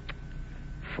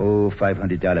 4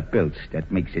 $500 bills.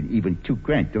 That makes it even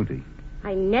 $2,000, don't it?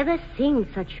 I never seen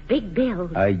such big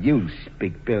bills. I use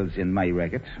big bills in my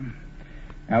racket.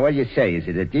 Now, what do you say? Is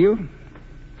it a deal?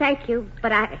 Thank you,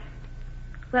 but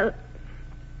well,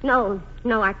 no,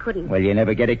 I couldn't. Well, you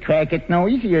never get a crack at no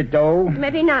easier, though.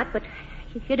 Maybe not, but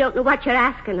you don't know what you're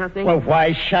asking of me. Well,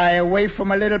 why shy away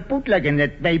from a little bootlegging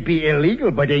that may be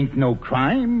illegal but ain't no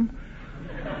crime?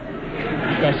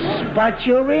 The spot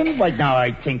you're in? Well, now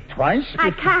I think twice.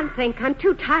 I can't think. I'm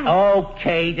too tired.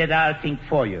 Okay, then I'll think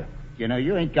for you. You know,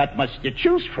 you ain't got much to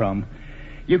choose from.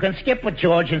 You can skip with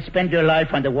George and spend your life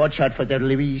on the watch out for the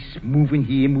Louise, moving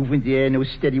here, moving there, no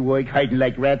steady work, hiding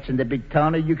like rats in the big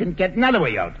town, or you can get another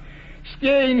way out.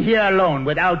 Staying here alone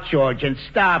without George and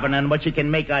starving on what you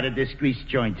can make out of this grease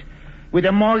joint. With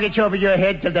a mortgage over your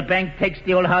head till the bank takes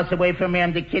the old house away from you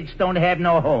and the kids don't have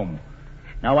no home.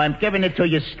 Now, I'm giving it to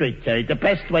you straight, Terry. The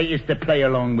best way is to play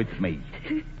along with me.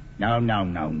 No.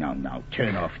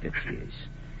 Turn off the tears.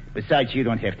 Besides, you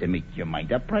don't have to make your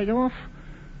mind up right off.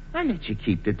 I'll let you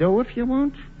keep the dough if you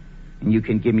want. And you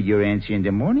can give me your answer in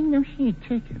the morning. No, here,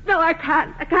 take it. No, I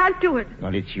can't. I can't do it.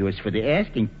 Well, it's yours for the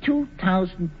asking.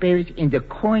 2,000 berries in the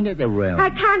coin of the realm.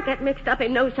 I can't get mixed up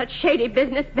in no such shady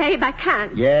business, babe. I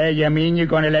can't. Yeah, you mean you're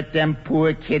going to let them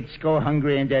poor kids go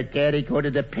hungry and their daddy go to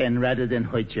the pen rather than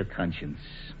hurt your conscience?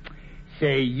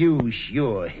 Say, use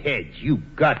your head. You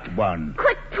got one.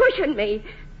 Quit pushing me.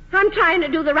 I'm trying to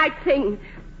do the right thing.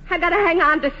 I gotta hang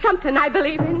on to something I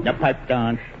believe in. Now, pipe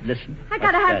down. Listen. I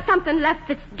gotta have something left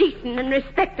that's decent and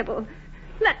respectable.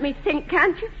 Let me think,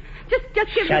 can't you? Just give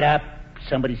Shut me... up.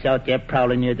 Somebody's out there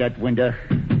prowling near that window.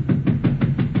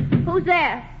 Who's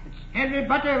there? Henry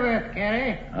Butterworth,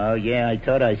 Carrie. Oh, yeah, I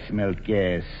thought I smelled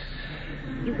gas.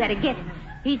 You gotta get it.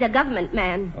 He's a government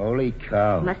man. Holy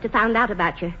cow. Must have found out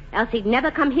about you. Else he'd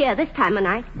never come here this time of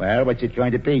night. Well, what's it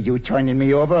going to be? You turning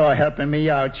me over or helping me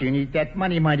out? You need that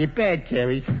money mighty bad,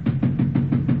 Carrie.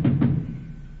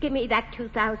 Give me that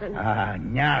 2,000. Ah,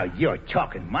 now you're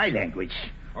talking my language.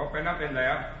 Open up in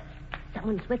there.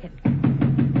 Someone's with him.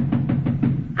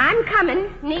 I'm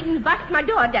coming. Needn't bust my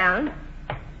door down.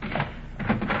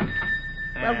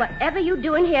 Well, whatever you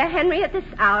doing here, Henry, at this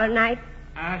hour of night?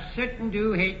 I certain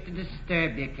do hate to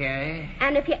disturb you, Carrie.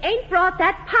 And if you ain't brought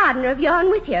that partner of yourn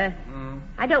with you,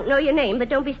 I don't know your name, but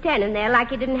don't be standing there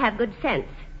like you didn't have good sense.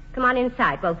 Come on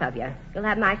inside, both of you. You'll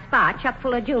have my spa chock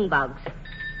full of June bugs.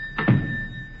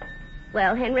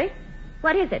 Well, Henry,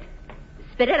 what is it?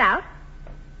 Spit it out.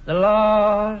 The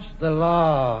law's the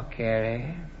law,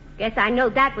 Carrie. Guess I know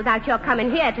that without your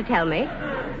coming here to tell me.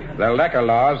 The liquor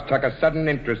laws took a sudden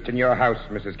interest in your house,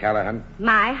 Mrs. Callahan.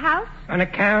 My house? On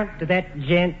account of that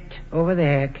gent over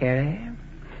there, Carrie.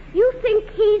 You think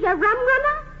he's a rum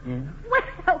runner?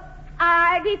 Well,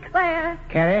 I declare.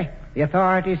 Carrie, the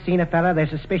authorities seen a fella they're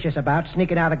suspicious about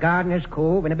sneaking out of Gardener's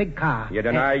Cove in a big car. You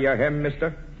deny you're him,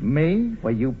 mister? Me?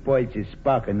 Well, you boys is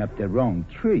sparking up the wrong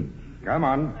tree. Come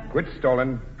on, quit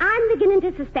stalling. I'm beginning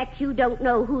to suspect you don't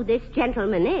know who this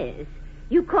gentleman is.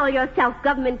 You call yourself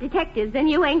government detectives, and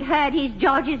you ain't heard he's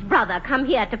George's brother come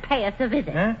here to pay us a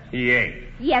visit. Huh? He ain't.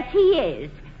 Yes, he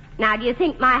is. Now, do you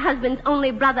think my husband's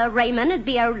only brother, Raymond, would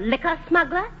be a liquor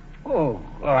smuggler? Oh,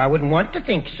 I wouldn't want to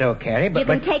think so, Carrie, but... You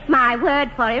can take my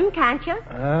word for him, can't you?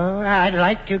 Oh, I'd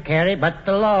like to, Carrie, but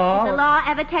the law... Did the law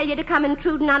ever tell you to come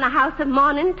intruding on a house of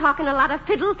mourning, talking a lot of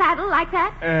fiddle-faddle like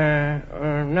that?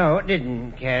 No, it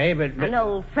didn't, Carrie, but... An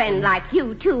old friend like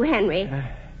you, too, Henry.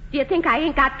 Do you think I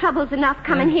ain't got troubles enough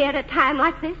coming here at a time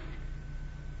like this?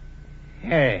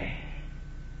 Harry,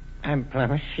 I'm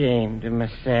plumb ashamed of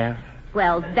myself.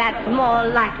 Well, that's more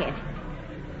like it.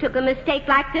 Took a mistake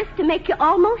like this to make you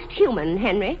almost human,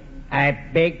 Henry. I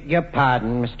beg your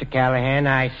pardon, Mr. Callahan.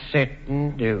 I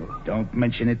certain do. Don't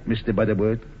mention it, Mr.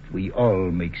 Butterworth. We all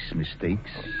makes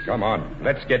mistakes. Come on,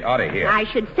 let's get out of here. I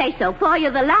should say so, for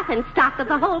you're the laughing stock of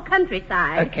the whole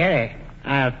countryside. Carrie,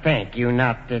 I'll thank you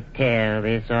not to tell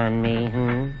this on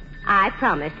me, I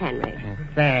promise, Henry.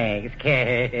 Thanks,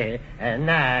 Carrie.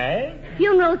 Night.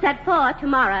 Funeral's at 4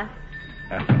 tomorrow.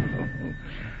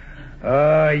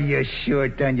 Oh, you sure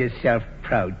done yourself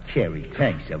proud, Carrie.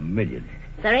 Thanks a million.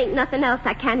 There ain't nothing else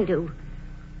I can do.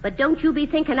 But don't you be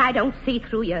thinking I don't see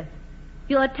through you.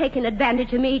 You're taking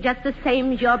advantage of me just the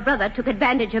same as your brother took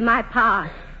advantage of my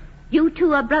pa. You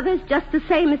two are brothers just the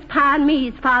same as Pa and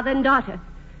me's father and daughter.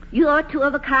 You're two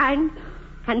of a kind,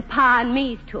 and Pa and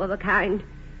me's two of a kind.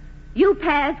 You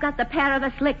pairs got the pair of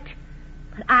us licked.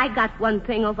 But I got one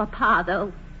thing over Pa,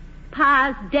 though.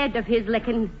 Pa's dead of his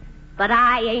licking, but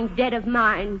I ain't dead of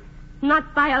mine.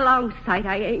 Not by a long sight,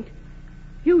 I ain't.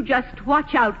 You just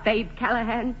watch out, Babe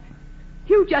Callahan.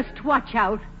 You just watch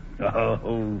out.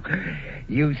 Oh,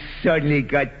 you certainly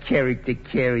got character,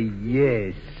 Carrie.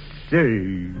 Yes,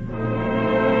 sir.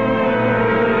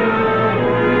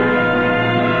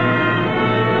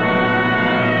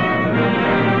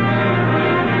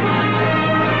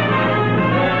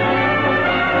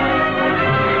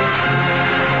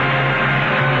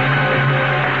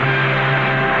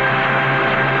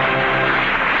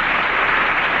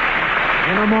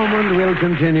 We'll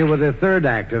continue with the third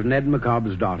act of Ned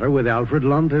McCobb's Daughter with Alfred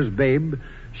Lunt as Babe,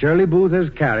 Shirley Booth as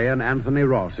Carrie, and Anthony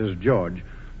Ross as George.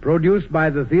 Produced by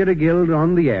the Theater Guild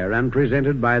on the air and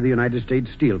presented by the United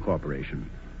States Steel Corporation.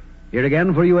 Here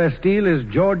again for U.S. Steel is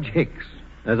George Hicks.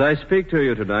 As I speak to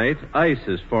you tonight, ice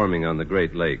is forming on the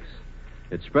Great Lakes.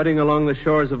 It's spreading along the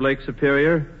shores of Lake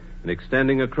Superior and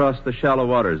extending across the shallow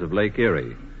waters of Lake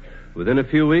Erie. Within a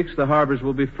few weeks, the harbors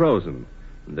will be frozen,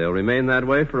 and they'll remain that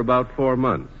way for about 4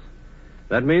 months.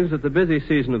 That means that the busy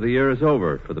season of the year is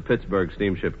over for the Pittsburgh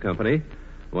Steamship Company,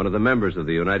 one of the members of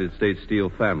the United States Steel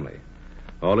family.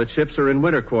 All its ships are in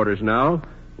winter quarters now,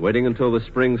 waiting until the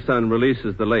spring sun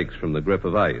releases the lakes from the grip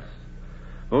of ice.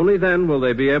 Only then will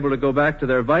they be able to go back to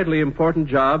their vitally important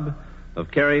job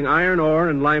of carrying iron ore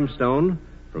and limestone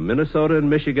from Minnesota and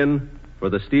Michigan for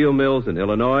the steel mills in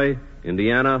Illinois,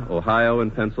 Indiana, Ohio,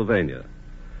 and Pennsylvania.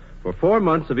 For 4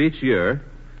 months of each year,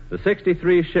 the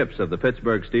 63 ships of the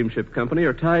Pittsburgh Steamship Company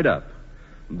are tied up.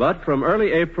 But from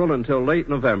early April until late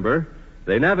November,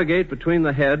 they navigate between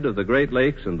the head of the Great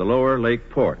Lakes and the lower lake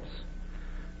ports.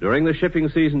 During the shipping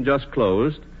season just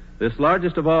closed, this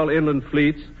largest of all inland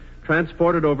fleets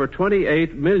transported over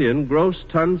 28 million gross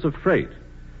tons of freight,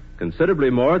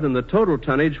 considerably more than the total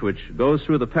tonnage which goes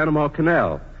through the Panama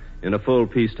Canal in a full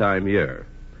peacetime year.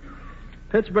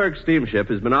 Pittsburgh Steamship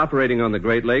has been operating on the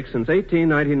Great Lakes since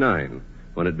 1899,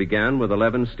 when it began with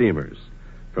 11 steamers.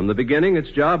 From the beginning, its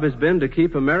job has been to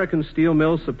keep American steel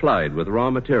mills supplied with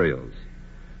raw materials.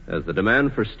 As the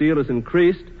demand for steel has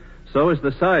increased, so is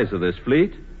the size of this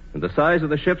fleet and the size of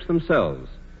the ships themselves.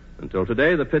 Until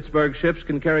today, the Pittsburgh ships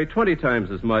can carry 20 times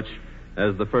as much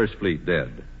as the first fleet did.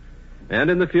 And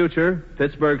in the future,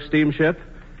 Pittsburgh Steamship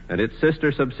and its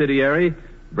sister subsidiary,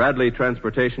 Bradley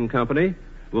Transportation Company,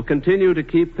 will continue to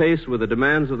keep pace with the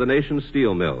demands of the nation's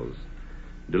steel mills.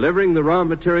 Delivering the raw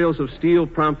materials of steel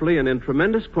promptly and in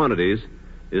tremendous quantities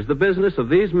is the business of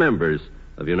these members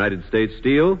of United States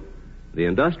Steel, the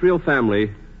industrial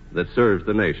family that serves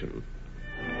the nation.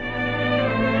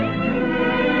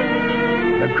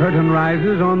 The curtain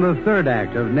rises on the third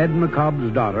act of Ned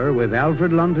McCobbs' Daughter with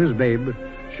Alfred Lunt as Babe,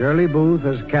 Shirley Booth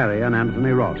as Carrie, and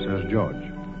Anthony Ross as George.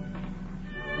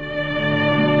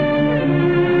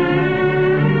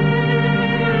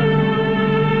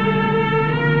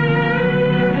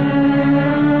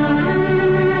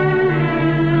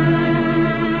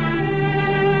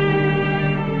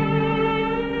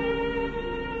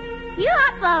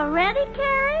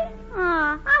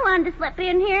 To slip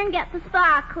in here and get the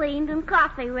spa cleaned and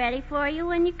coffee ready for you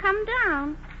when you come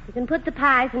down. You can put the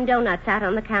pies and donuts out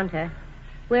on the counter.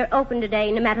 We're open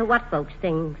today no matter what folks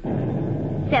think.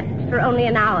 Except for only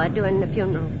an hour during the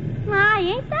funeral. My,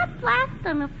 ain't that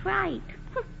blasting a fright.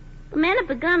 The men have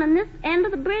begun on this end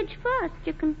of the bridge first.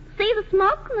 You can see the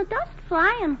smoke and the dust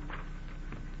flying.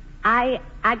 I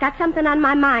got something on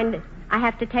my mind I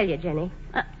have to tell you, Jenny.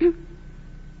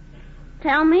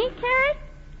 Tell me, Carrie?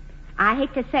 I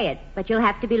hate to say it, but you'll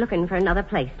have to be looking for another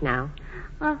place now.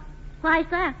 Why's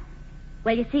that?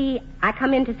 Well, you see, I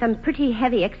come into some pretty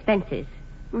heavy expenses.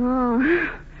 Oh,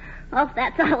 if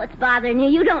that's all that's bothering you,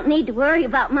 you don't need to worry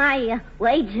about my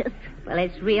wages. Well,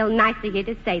 it's real nice of you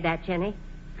to say that, Jenny.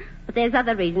 But there's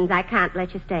other reasons I can't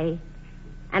let you stay.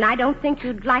 And I don't think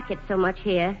you'd like it so much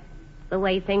here, the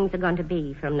way things are going to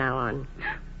be from now on.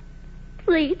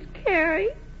 Please, Carrie,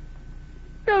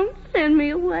 don't send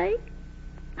me away.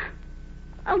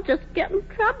 I'll just get in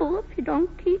trouble if you don't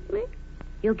keep me.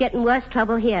 You'll get in worse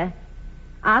trouble here.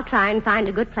 I'll try and find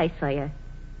a good place for you.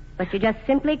 But you just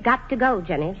simply got to go,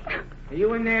 Jenny. Are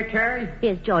you in there, Carrie?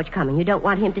 Here's George coming. You don't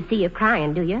want him to see you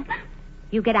crying, do you?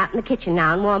 You get out in the kitchen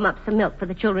now and warm up some milk for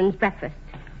the children's breakfast.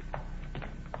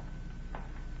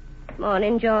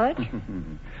 Morning, George.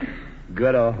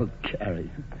 Good old Carrie.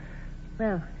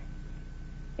 Well,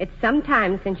 it's some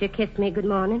time since you kissed me good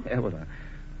morning. Yeah, well,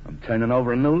 I'm turning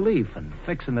over a new leaf and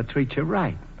fixing to treat you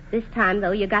right. This time,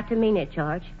 though, you got to mean it,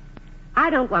 George. I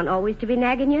don't want always to be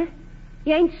nagging you.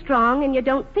 You ain't strong and you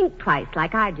don't think twice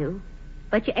like I do.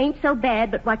 But you ain't so bad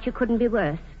but what you couldn't be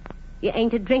worse. You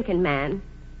ain't a drinking man,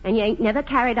 and you ain't never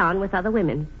carried on with other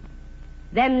women.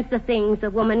 Them's the things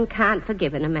a woman can't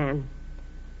forgive in a man.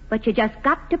 But you just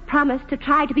got to promise to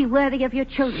try to be worthy of your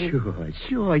children.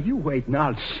 Sure. You wait and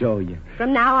I'll show you.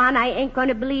 From now on, I ain't going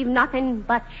to believe nothing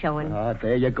but showing. Oh,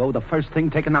 there you go. The first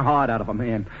thing taking the heart out of a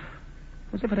man.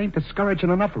 As if it ain't discouraging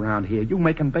enough around here. You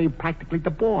making Babe practically the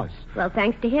boss. Well,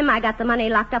 thanks to him, I got the money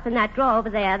locked up in that drawer over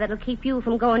there that'll keep you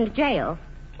from going to jail.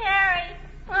 Carrie,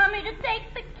 want me to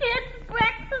take the kids'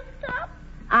 breakfast up?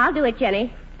 I'll do it,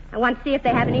 Jenny. I want to see if they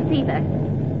have any fever.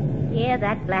 Yeah,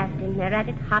 that blasting. They're at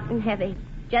it hot and heavy.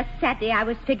 Just Saturday, I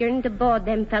was figuring to board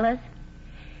them fellas.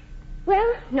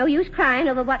 Well, no use crying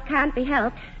over what can't be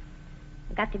helped.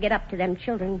 I got to get up to them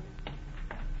children.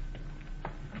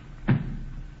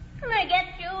 Can I get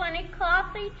you any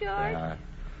coffee, George?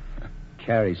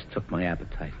 Carrie's took my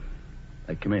appetite.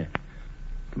 Hey, come here.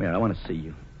 Come here, I want to see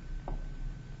you.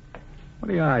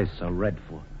 What are your eyes so red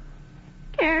for?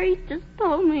 Carrie just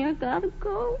told me I gotta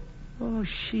go. Oh,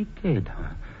 she did, huh?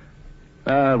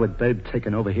 Well, with Babe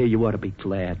taking over here, you ought to be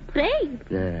glad. Babe?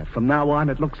 Yeah, from now on,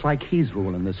 it looks like he's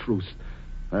ruling this roost.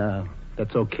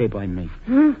 That's okay by me.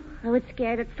 I was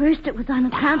scared at first it was on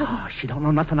account of... Oh, she don't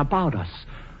know nothing about us.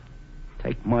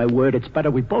 Take my word, it's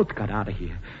better we both got out of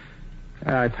here.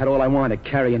 I've had all I wanted,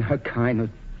 Carrie and her kind of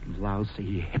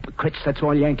lousy hypocrites. That's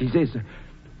all Yankees is.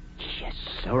 Yes,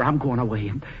 sir, I'm going away,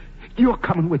 and you're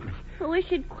coming with me. I wish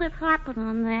you'd quit harping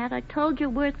on that. I told you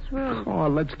we're through. Oh,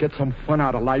 let's get some fun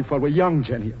out of life while we're young,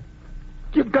 Jenny.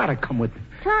 You gotta come with me.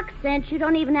 Talk sense. You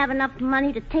don't even have enough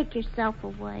money to take yourself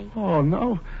away. Oh,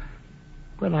 no?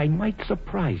 Well, I might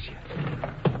surprise you.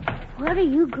 What are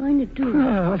you going to do?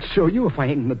 I'll show you if I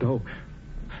ain't in the dough.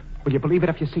 Will you believe it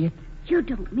if you see it? You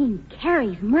don't mean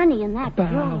Carrie's money in that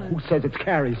drawer. Who says it's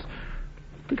Carrie's?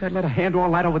 Think I'd let her hand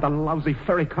all that over the lousy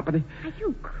ferry company? Are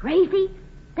you crazy?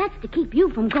 That's to keep you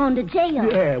from going to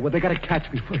jail. Yeah, well, they gotta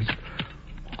catch me first.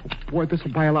 Oh, boy,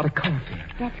 this'll buy a lot of coffee.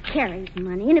 That's Carrie's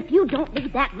money, and if you don't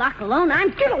leave that lock alone, I'm...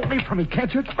 Get away from me,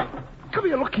 can't you? Come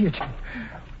here, look here, Jim.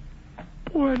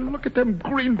 Boy, look at them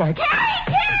greenbacks.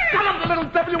 Carrie! Shut up, little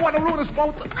devil. You want to ruin us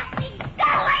both. Let me go.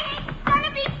 I ain't going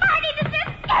to be party to this.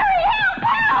 Carrie,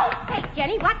 help! Hey,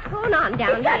 Jenny, what's going on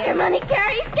down He's got your money,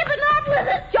 Carrie. He's skipping off with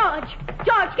it.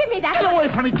 George, give me that. Get away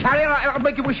from me, Carrie. I'll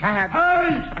make you wish I had.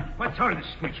 Hey! What's all this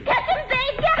snitching? Catch him,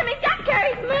 Dave. Get him. He's got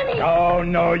Carrie's money. Oh,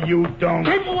 no, you don't.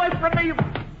 Keep away from me.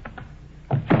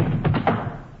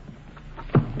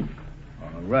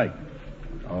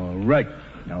 All right.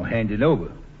 Now hand it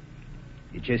over.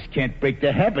 You just can't break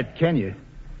the habit, can you?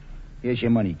 Here's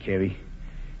your money, Carrie.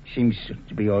 Seems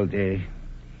to be all there.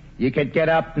 You can get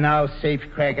up now,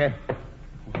 safecracker.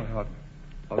 Well,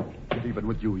 I'll get even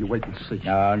with you. You wait and see.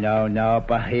 No.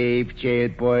 Behave,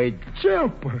 jailbird.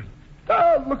 Jailbird?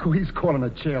 Oh, look who he's calling a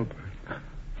jailbird.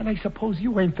 And I suppose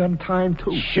you ain't done time,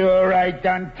 too. Sure, I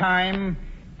done time.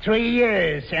 3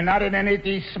 years, and not in any of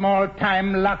these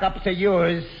small-time lockups of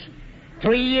yours.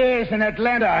 3 years in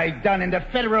Atlanta I done in the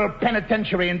federal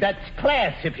penitentiary, and that's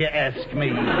class, if you ask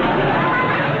me.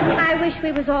 I wish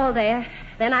we was all there.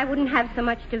 Then I wouldn't have so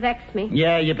much to vex me.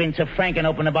 Yeah, you've been so frank and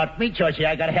open about me, Georgie.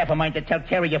 I got half a mind to tell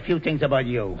Carrie a few things about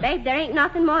you. Babe, there ain't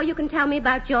nothing more you can tell me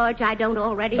about George I don't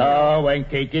already know. Oh,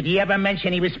 ain't they? Did he ever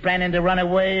mention he was planning to run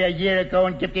away a year ago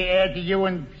and give the air to you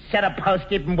and set up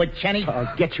housekeeping with Jenny?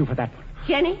 I'll get you for that one.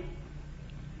 Jenny?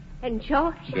 And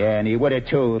George? Yeah, and he would have,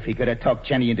 too, if he could have talked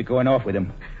Jenny into going off with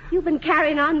him. You've been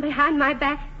carrying on behind my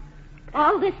back.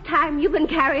 All this time you've been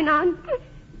carrying on.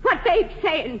 What Babe's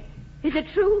saying, is it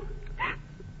true?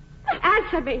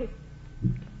 Answer me.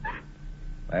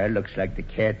 Well, looks like the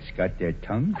cat's got their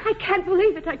tongue. I can't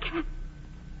believe it. I can't.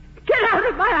 Get out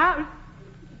of my house.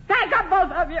 Back up,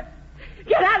 both of you.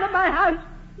 Get out of my house.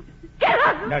 Get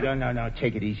out. No.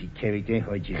 Take it easy, Carrie. They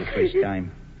heard you the first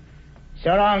time.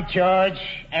 So long, George,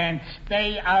 and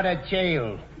stay out of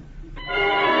jail.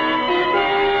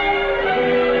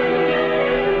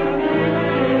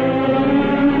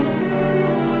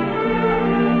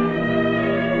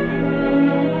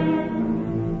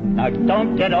 Now,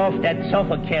 don't get off that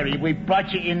sofa, Carrie. We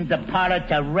brought you in the parlor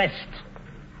to rest.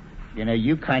 You know,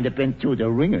 you kind of been through the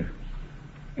ringer.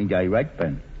 Ain't I right,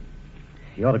 Ben?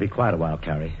 You ought to be quiet a while,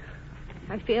 Carrie.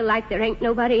 I feel like there ain't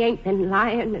nobody ain't been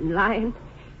lying and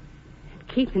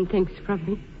keeping things from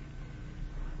me.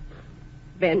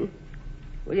 Ben,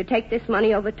 will you take this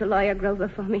money over to Lawyer Grover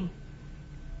for me?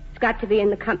 It's got to be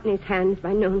in the company's hands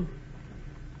by noon.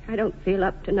 I don't feel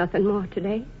up to nothing more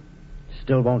today.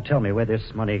 Still won't tell me where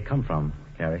this money come from,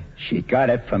 Carrie. She got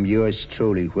it from yours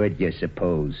truly. Where'd you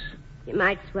suppose? You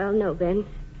might as well know, Ben.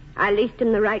 I leased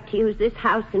him the right to use this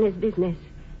house in his business.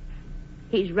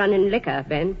 He's running liquor,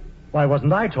 Ben. Why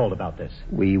wasn't I told about this?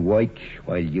 We work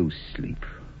while you sleep.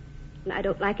 And I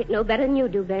don't like it no better than you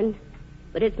do, Ben.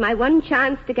 But it's my one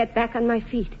chance to get back on my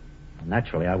feet.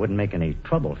 Naturally, I wouldn't make any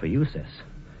trouble for you, sis.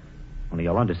 Only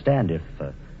you'll understand if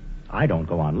I don't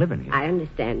go on living here. I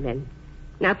understand, Ben.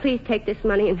 Now, please take this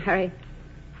money and hurry.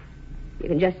 You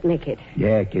can just make it.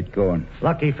 Yeah, get going.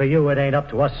 Lucky for you, it ain't up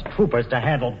to us troopers to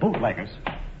handle bootleggers.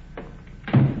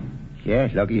 Yeah,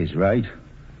 Lucky is right.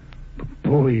 But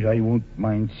boy, I won't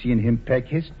mind seeing him pack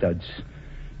his studs.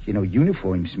 You know,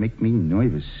 uniforms make me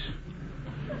nervous.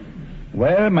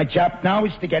 Well, my job now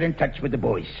is to get in touch with the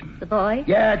boys. The boys?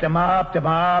 Yeah, the mob.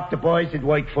 The boys that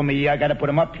work for me. I gotta put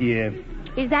them up here.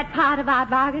 Is that part of our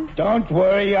bargain? Don't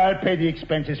worry, I'll pay the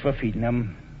expenses for feeding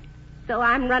them. So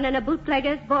I'm running a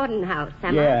bootlegger's boarding house,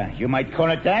 am I? Yeah, you might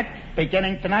call it that.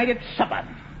 Beginning tonight at supper.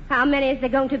 How many is there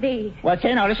going to be? Well,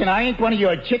 say now, listen, I ain't one of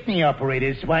your jitney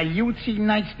operators. Why, you'll see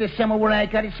nights this summer where I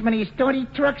got as many as 30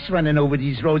 trucks running over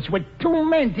these roads with 2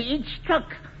 men to each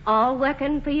truck. All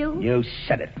working for you? You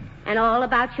said it. And all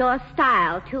about your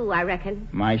style, too, I reckon.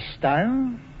 My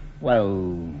style?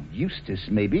 Well, Eustace,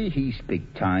 maybe. He's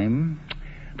big time.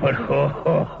 But,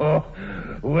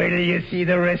 wait till you see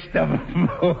the rest of them.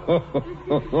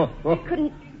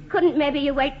 I Couldn't maybe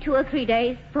you wait 2 or 3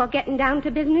 days before getting down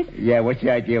to business? Yeah, what's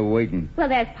the idea of waiting? Well,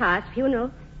 there's Pa's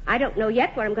funeral. I don't know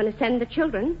yet where I'm going to send the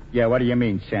children. Yeah, what do you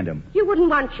mean, send them? You wouldn't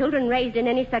want children raised in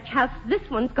any such house as this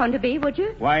one's going to be, would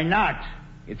you? Why not?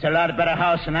 It's a lot better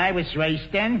house than I was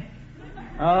raised in.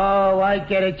 Oh, I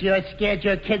get it. You're scared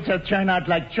your kids will turn out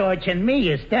like George and me,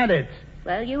 is that it?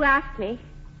 Well, you asked me.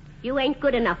 You ain't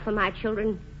good enough for my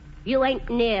children. You ain't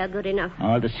near good enough.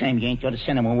 All the same, you ain't going to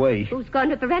send them away. Who's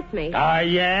going to prevent me? I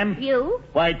am. You?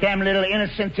 Why, damn little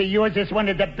innocence of yours is one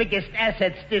of the biggest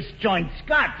assets this joint's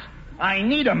got. I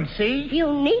need 'em, see?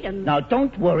 You need 'em? Now,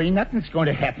 don't worry. Nothing's going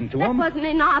to happen to 'em. That wasn't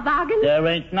in our bargain? There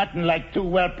ain't nothing like 2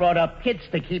 well-brought-up kids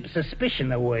to keep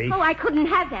suspicion away. Oh, I couldn't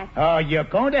have that. Oh, you're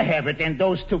going to have it, and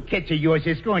those 2 kids of yours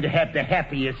is going to have the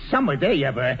happiest summer they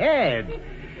ever had.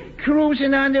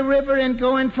 Cruising on the river and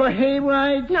going for hay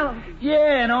rides? No.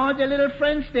 Yeah, and all the little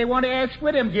friends they want to ask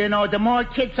with them. You know, the more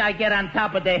kids I get on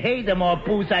top of the hay, the more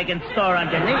booze I can store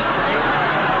underneath.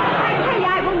 I tell you,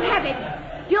 I won't have it.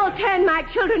 You'll turn my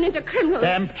children into criminals.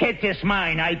 Them kids is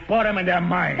mine. I bought them and they're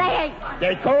mine. They ain't.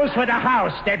 They goes with the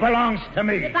house. They belongs to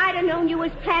me. If I'd have known you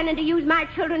was planning to use my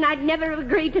children, I'd never have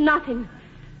agreed to nothing.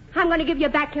 I'm going to give you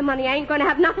back your money. I ain't going to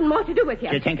have nothing more to do with you.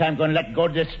 Do you think I'm going to let go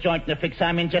of this joint in the fix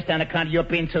I'm in just on account of you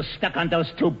being so stuck on those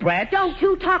 2 brats? Don't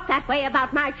you talk that way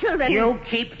about my children. You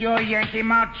keep your Yankee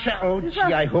mouth shut. Oh, gee,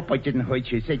 I hope I didn't hurt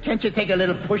you. Say, can't you take a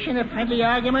little push in a friendly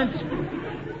argument?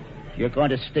 You're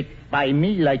going to stick by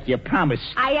me like you promised.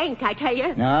 I ain't, I tell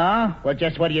you. No? Well,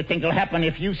 just what do you think will happen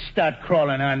if you start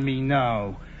crawling on me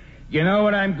now? You know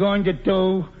what I'm going to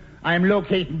do? I'm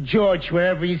locating George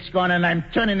wherever he's gone, and I'm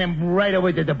turning him right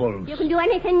away to the bulls. You can do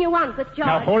anything you want with George.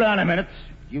 Now, hold on a minute.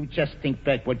 You just think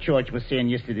back what George was saying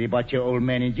yesterday about your old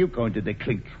man and you going to the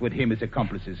clink with him as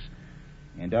accomplices.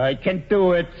 And I can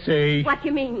do it, see? What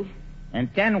you mean?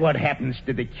 And then what happens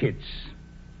to the kids?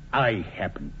 I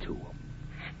happen to them.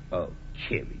 Oh,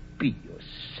 Carrie, be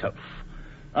yourself.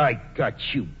 I got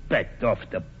you backed off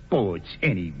the boards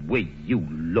any way you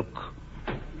look.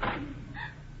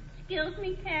 Excuse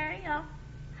me, Carrie. I'll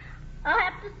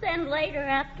have to send later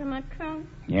after my trunk.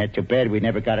 Yeah, too bad we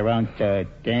never got around to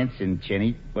dancing,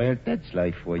 Jenny. Well, that's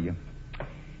life for you.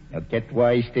 Now get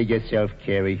wise to yourself,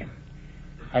 Carrie.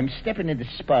 I'm stepping in the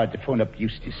spa to phone up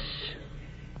Eustace.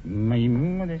 My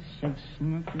mother said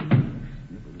something.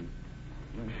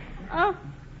 Oh,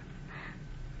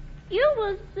 you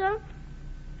was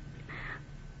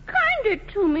kinder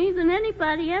to me than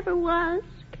anybody ever was,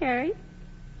 Carrie.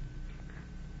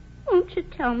 Won't you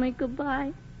tell me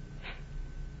goodbye?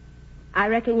 I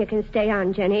reckon you can stay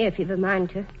on, Jenny, if you've a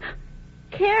mind to.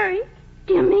 Carrie,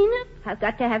 do you mean it? I've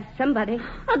got to have somebody.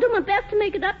 I'll do my best to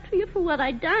make it up to you for what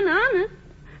I done, honest.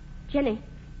 Jenny,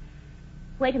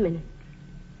 wait a minute.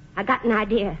 I got an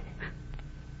idea.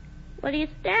 What are you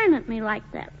staring at me like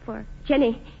that for?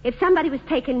 Jenny, if somebody was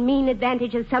taking mean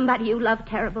advantage of somebody you love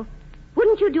terrible,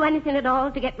 wouldn't you do anything at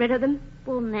all to get rid of them?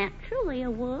 Well, naturally I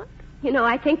would. You know,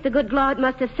 I think the good Lord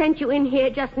must have sent you in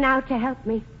here just now to help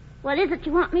me. What is it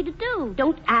you want me to do?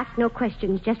 Don't ask no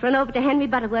questions. Just run over to Henry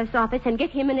Butterworth's office and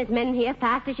get him and his men here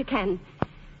fast as you can.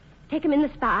 Take them in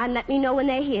the spa and let me know when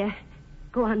they're here.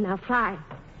 Go on now, fly.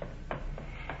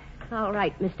 All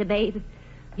right, Mr. Babe.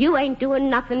 You ain't doing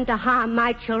nothing to harm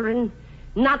my children.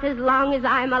 Not as long as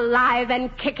I'm alive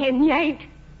and kicking, you ain't.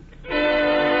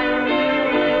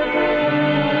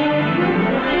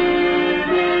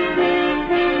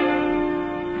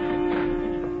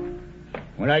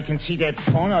 Well, I can see that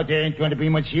phone out there ain't going to be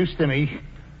much use to me.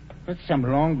 But some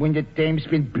long-winded dame's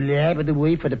been blabbing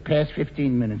away for the past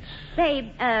 15 minutes.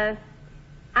 Babe, I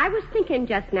was thinking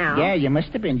just now. Yeah, you must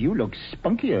have been. You look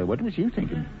spunkier. What was you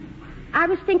thinking? I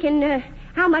was thinking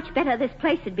how much better this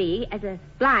place would be as a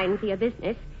blind for your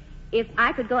business if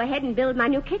I could go ahead and build my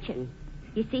new kitchen.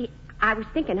 You see, I was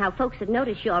thinking how folks would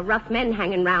notice your rough men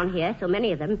hanging around here, so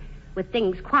many of them, with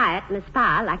things quiet in the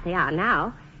spa like they are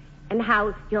now, and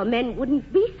how your men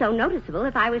wouldn't be so noticeable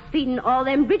if I was feeding all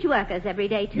them bridge workers every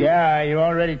day, too. Yeah, you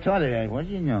already taught her that. What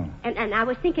do you know? And I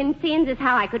was thinking, seeing as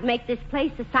how I could make this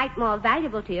place a sight more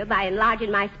valuable to you by enlarging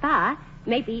my spa,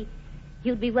 maybe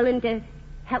you'd be willing to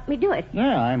help me do it.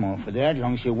 Yeah, I'm all for that, as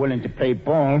long as you're willing to play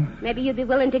ball. Maybe you'd be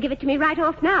willing to give it to me right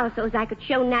off now, so as I could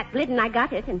show Nat Glidden I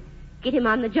got it and get him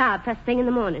on the job first thing in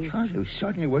the morning. Oh, you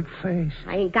certainly work fast.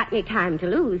 I ain't got any time to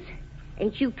lose.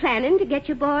 Ain't you planning to get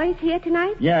your boys here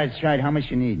tonight? Yeah, that's right. How much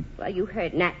you need? Well, you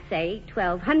heard Nat say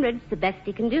 $1,200's the best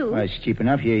he can do. Well, it's cheap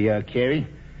enough here, Carrie.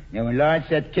 Now, enlarge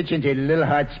that kitchen to a little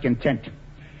heart's content.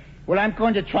 Well, I'm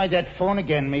going to try that phone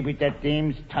again. Maybe that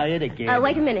dame's tired again.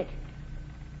 Wait a minute.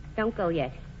 Don't go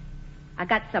yet. I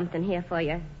got something here for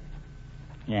you.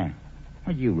 Yeah.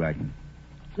 What are you writing?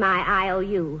 It's my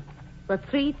IOU for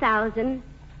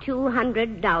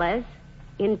 $3,200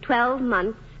 in 12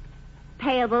 months,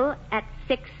 payable at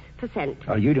 6%.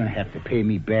 Oh, you don't have to pay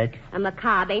me back. A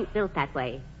McCobb ain't built that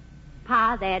way.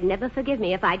 Pa, they'd never forgive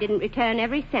me if I didn't return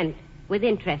every cent with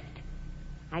interest.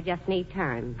 I just need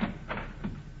time.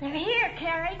 They're here,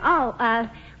 Carrie. Oh,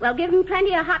 well, give them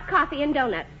plenty of hot coffee and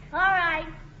donuts. All right.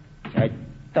 I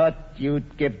thought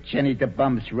you'd give Jenny the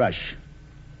bum's rush.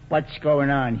 What's going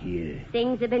on here?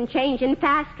 Things have been changing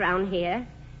fast round here.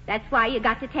 That's why you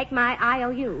got to take my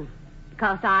IOU.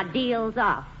 Because our deal's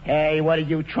off. Hey, what are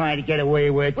you trying to get away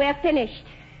with? We're finished.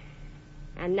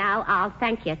 And now I'll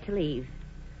thank you to leave.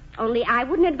 Only I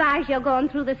wouldn't advise you going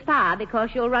through the spa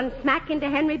because you'll run smack into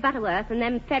Henry Butterworth and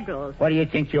them Federals. What do you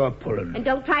think you're pulling? And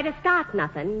don't try to start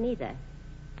nothing, neither.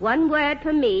 One word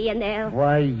from me and they'll...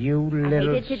 Why, you little...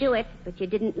 I hated to do it, but you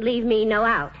didn't leave me no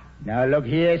out. Now, look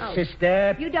here,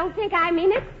 sister. You don't think I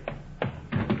mean it?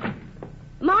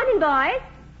 Morning, boys.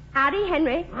 Howdy,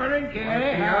 Henry. Morning,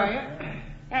 Carrie. How are you?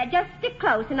 Just stick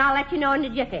close, and I'll let you know in a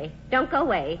jiffy. Don't go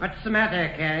away. What's the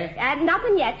matter, Carrie?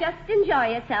 Nothing yet. Just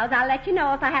enjoy yourselves. I'll let you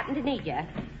know if I happen to need you.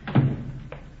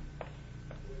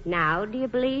 Now, do you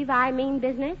believe I mean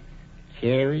business?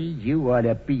 Carrie, you ought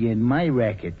to be in my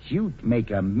racket. You'd make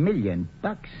 $1 million.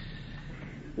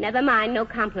 Never mind, no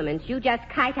compliments. You just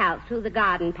kite out through the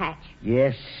garden patch.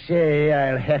 Yes, sir.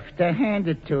 I'll have to hand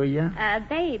it to you.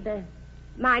 Babe,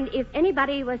 mind, if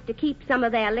anybody was to keep some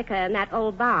of their liquor in that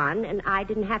old barn and I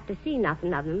didn't have to see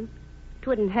nothing of them,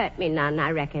 'twouldn't hurt me none,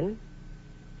 I reckon.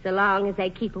 So long as they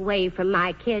keep away from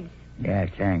my kids. Yeah,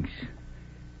 thanks.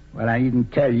 Well, I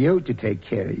didn't tell you to take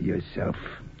care of yourself.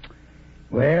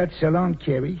 Well, so long,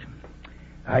 Carrie.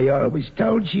 I always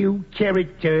told you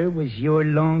character was your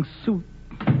long suit.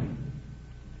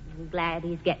 I'm glad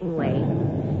he's getting away.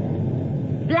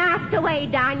 Blast away,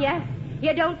 darn you.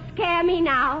 You don't scare me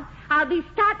now. I'll be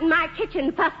starting my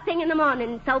kitchen first thing in the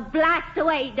morning, so blast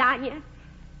away, darn you.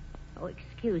 Oh,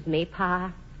 excuse me,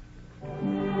 Pa.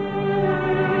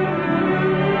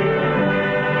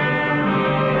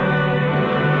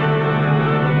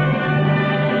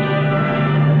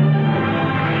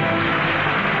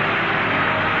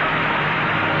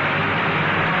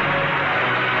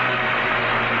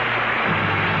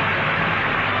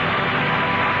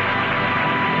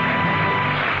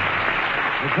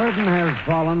 The curtain has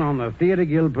fallen on the Theater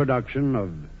Guild production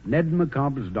of Ned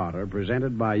McCobb's Daughter,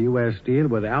 presented by U.S. Steel,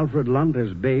 with Alfred Lunt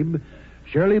as Babe,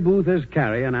 Shirley Booth as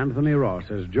Carrie, and Anthony Ross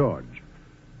as George.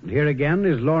 And here again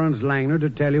is Lawrence Langner to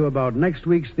tell you about next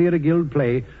week's Theater Guild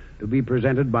play to be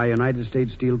presented by United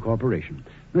States Steel Corporation.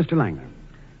 Mr. Langner.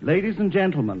 Ladies and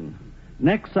gentlemen,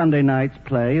 next Sunday night's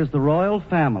play is The Royal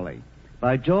Family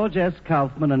by George S.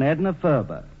 Kaufman and Edna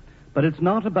Ferber. But it's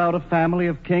not about a family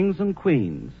of kings and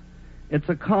queens. It's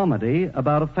a comedy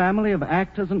about a family of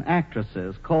actors and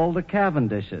actresses called the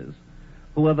Cavendishes,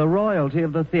 who are the royalty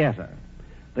of the theater.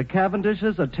 The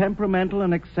Cavendishes are temperamental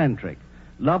and eccentric,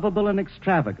 lovable and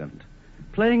extravagant.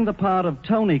 Playing the part of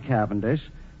Tony Cavendish,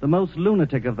 the most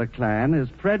lunatic of the clan, is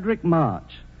Frederick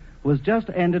March, who has just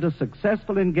ended a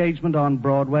successful engagement on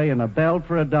Broadway in A Bell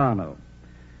for Adano.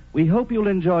 We hope you'll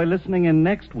enjoy listening in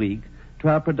next week to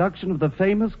our production of the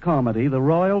famous comedy, The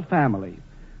Royal Family,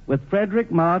 with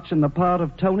Frederick March in the part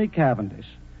of Tony Cavendish.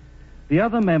 The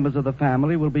other members of the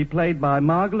family will be played by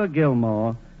Margola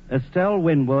Gilmore, Estelle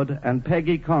Winwood, and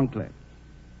Peggy Conklin.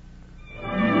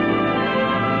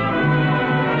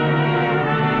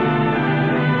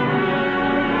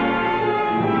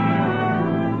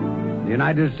 The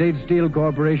United States Steel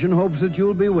Corporation hopes that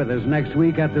you'll be with us next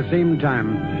week at the same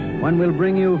time when we'll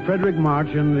bring you Frederick March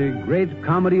in the great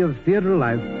comedy of theater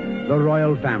life, The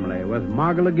Royal Family, with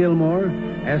Margola Gilmore,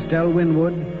 Estelle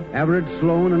Winwood, Everett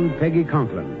Sloan, and Peggy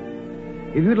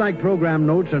Conklin. If you'd like program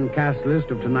notes and cast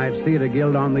list of tonight's Theater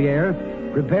Guild on the air,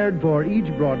 prepared for each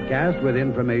broadcast with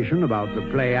information about the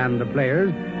play and the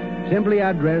players, simply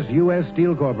address U.S.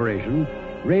 Steel Corporation,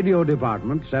 Radio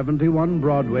Department, 71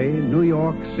 Broadway, New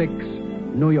York 6,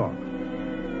 New York.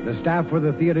 The staff for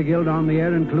the Theater Guild on the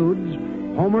air includes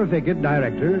Homer Fickett,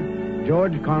 Director,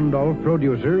 George Condolf,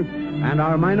 Producer, and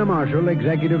Armina Marshall,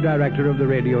 Executive Director of the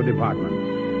Radio Department.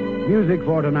 Music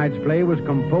for tonight's play was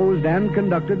composed and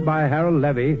conducted by Harold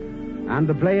Levy, and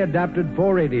the play adapted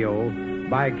for radio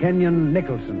by Kenyon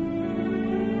Nicholson.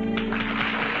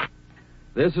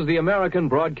 This is the American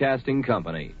Broadcasting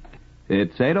Company.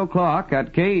 It's 8 o'clock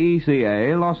at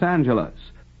KECA, Los Angeles.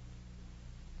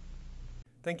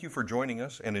 Thank you for joining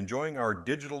us and enjoying our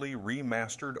digitally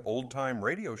remastered old-time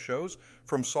radio shows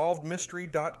from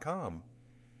SolvedMystery.com.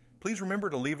 Please remember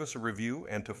to leave us a review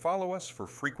and to follow us for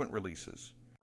frequent releases.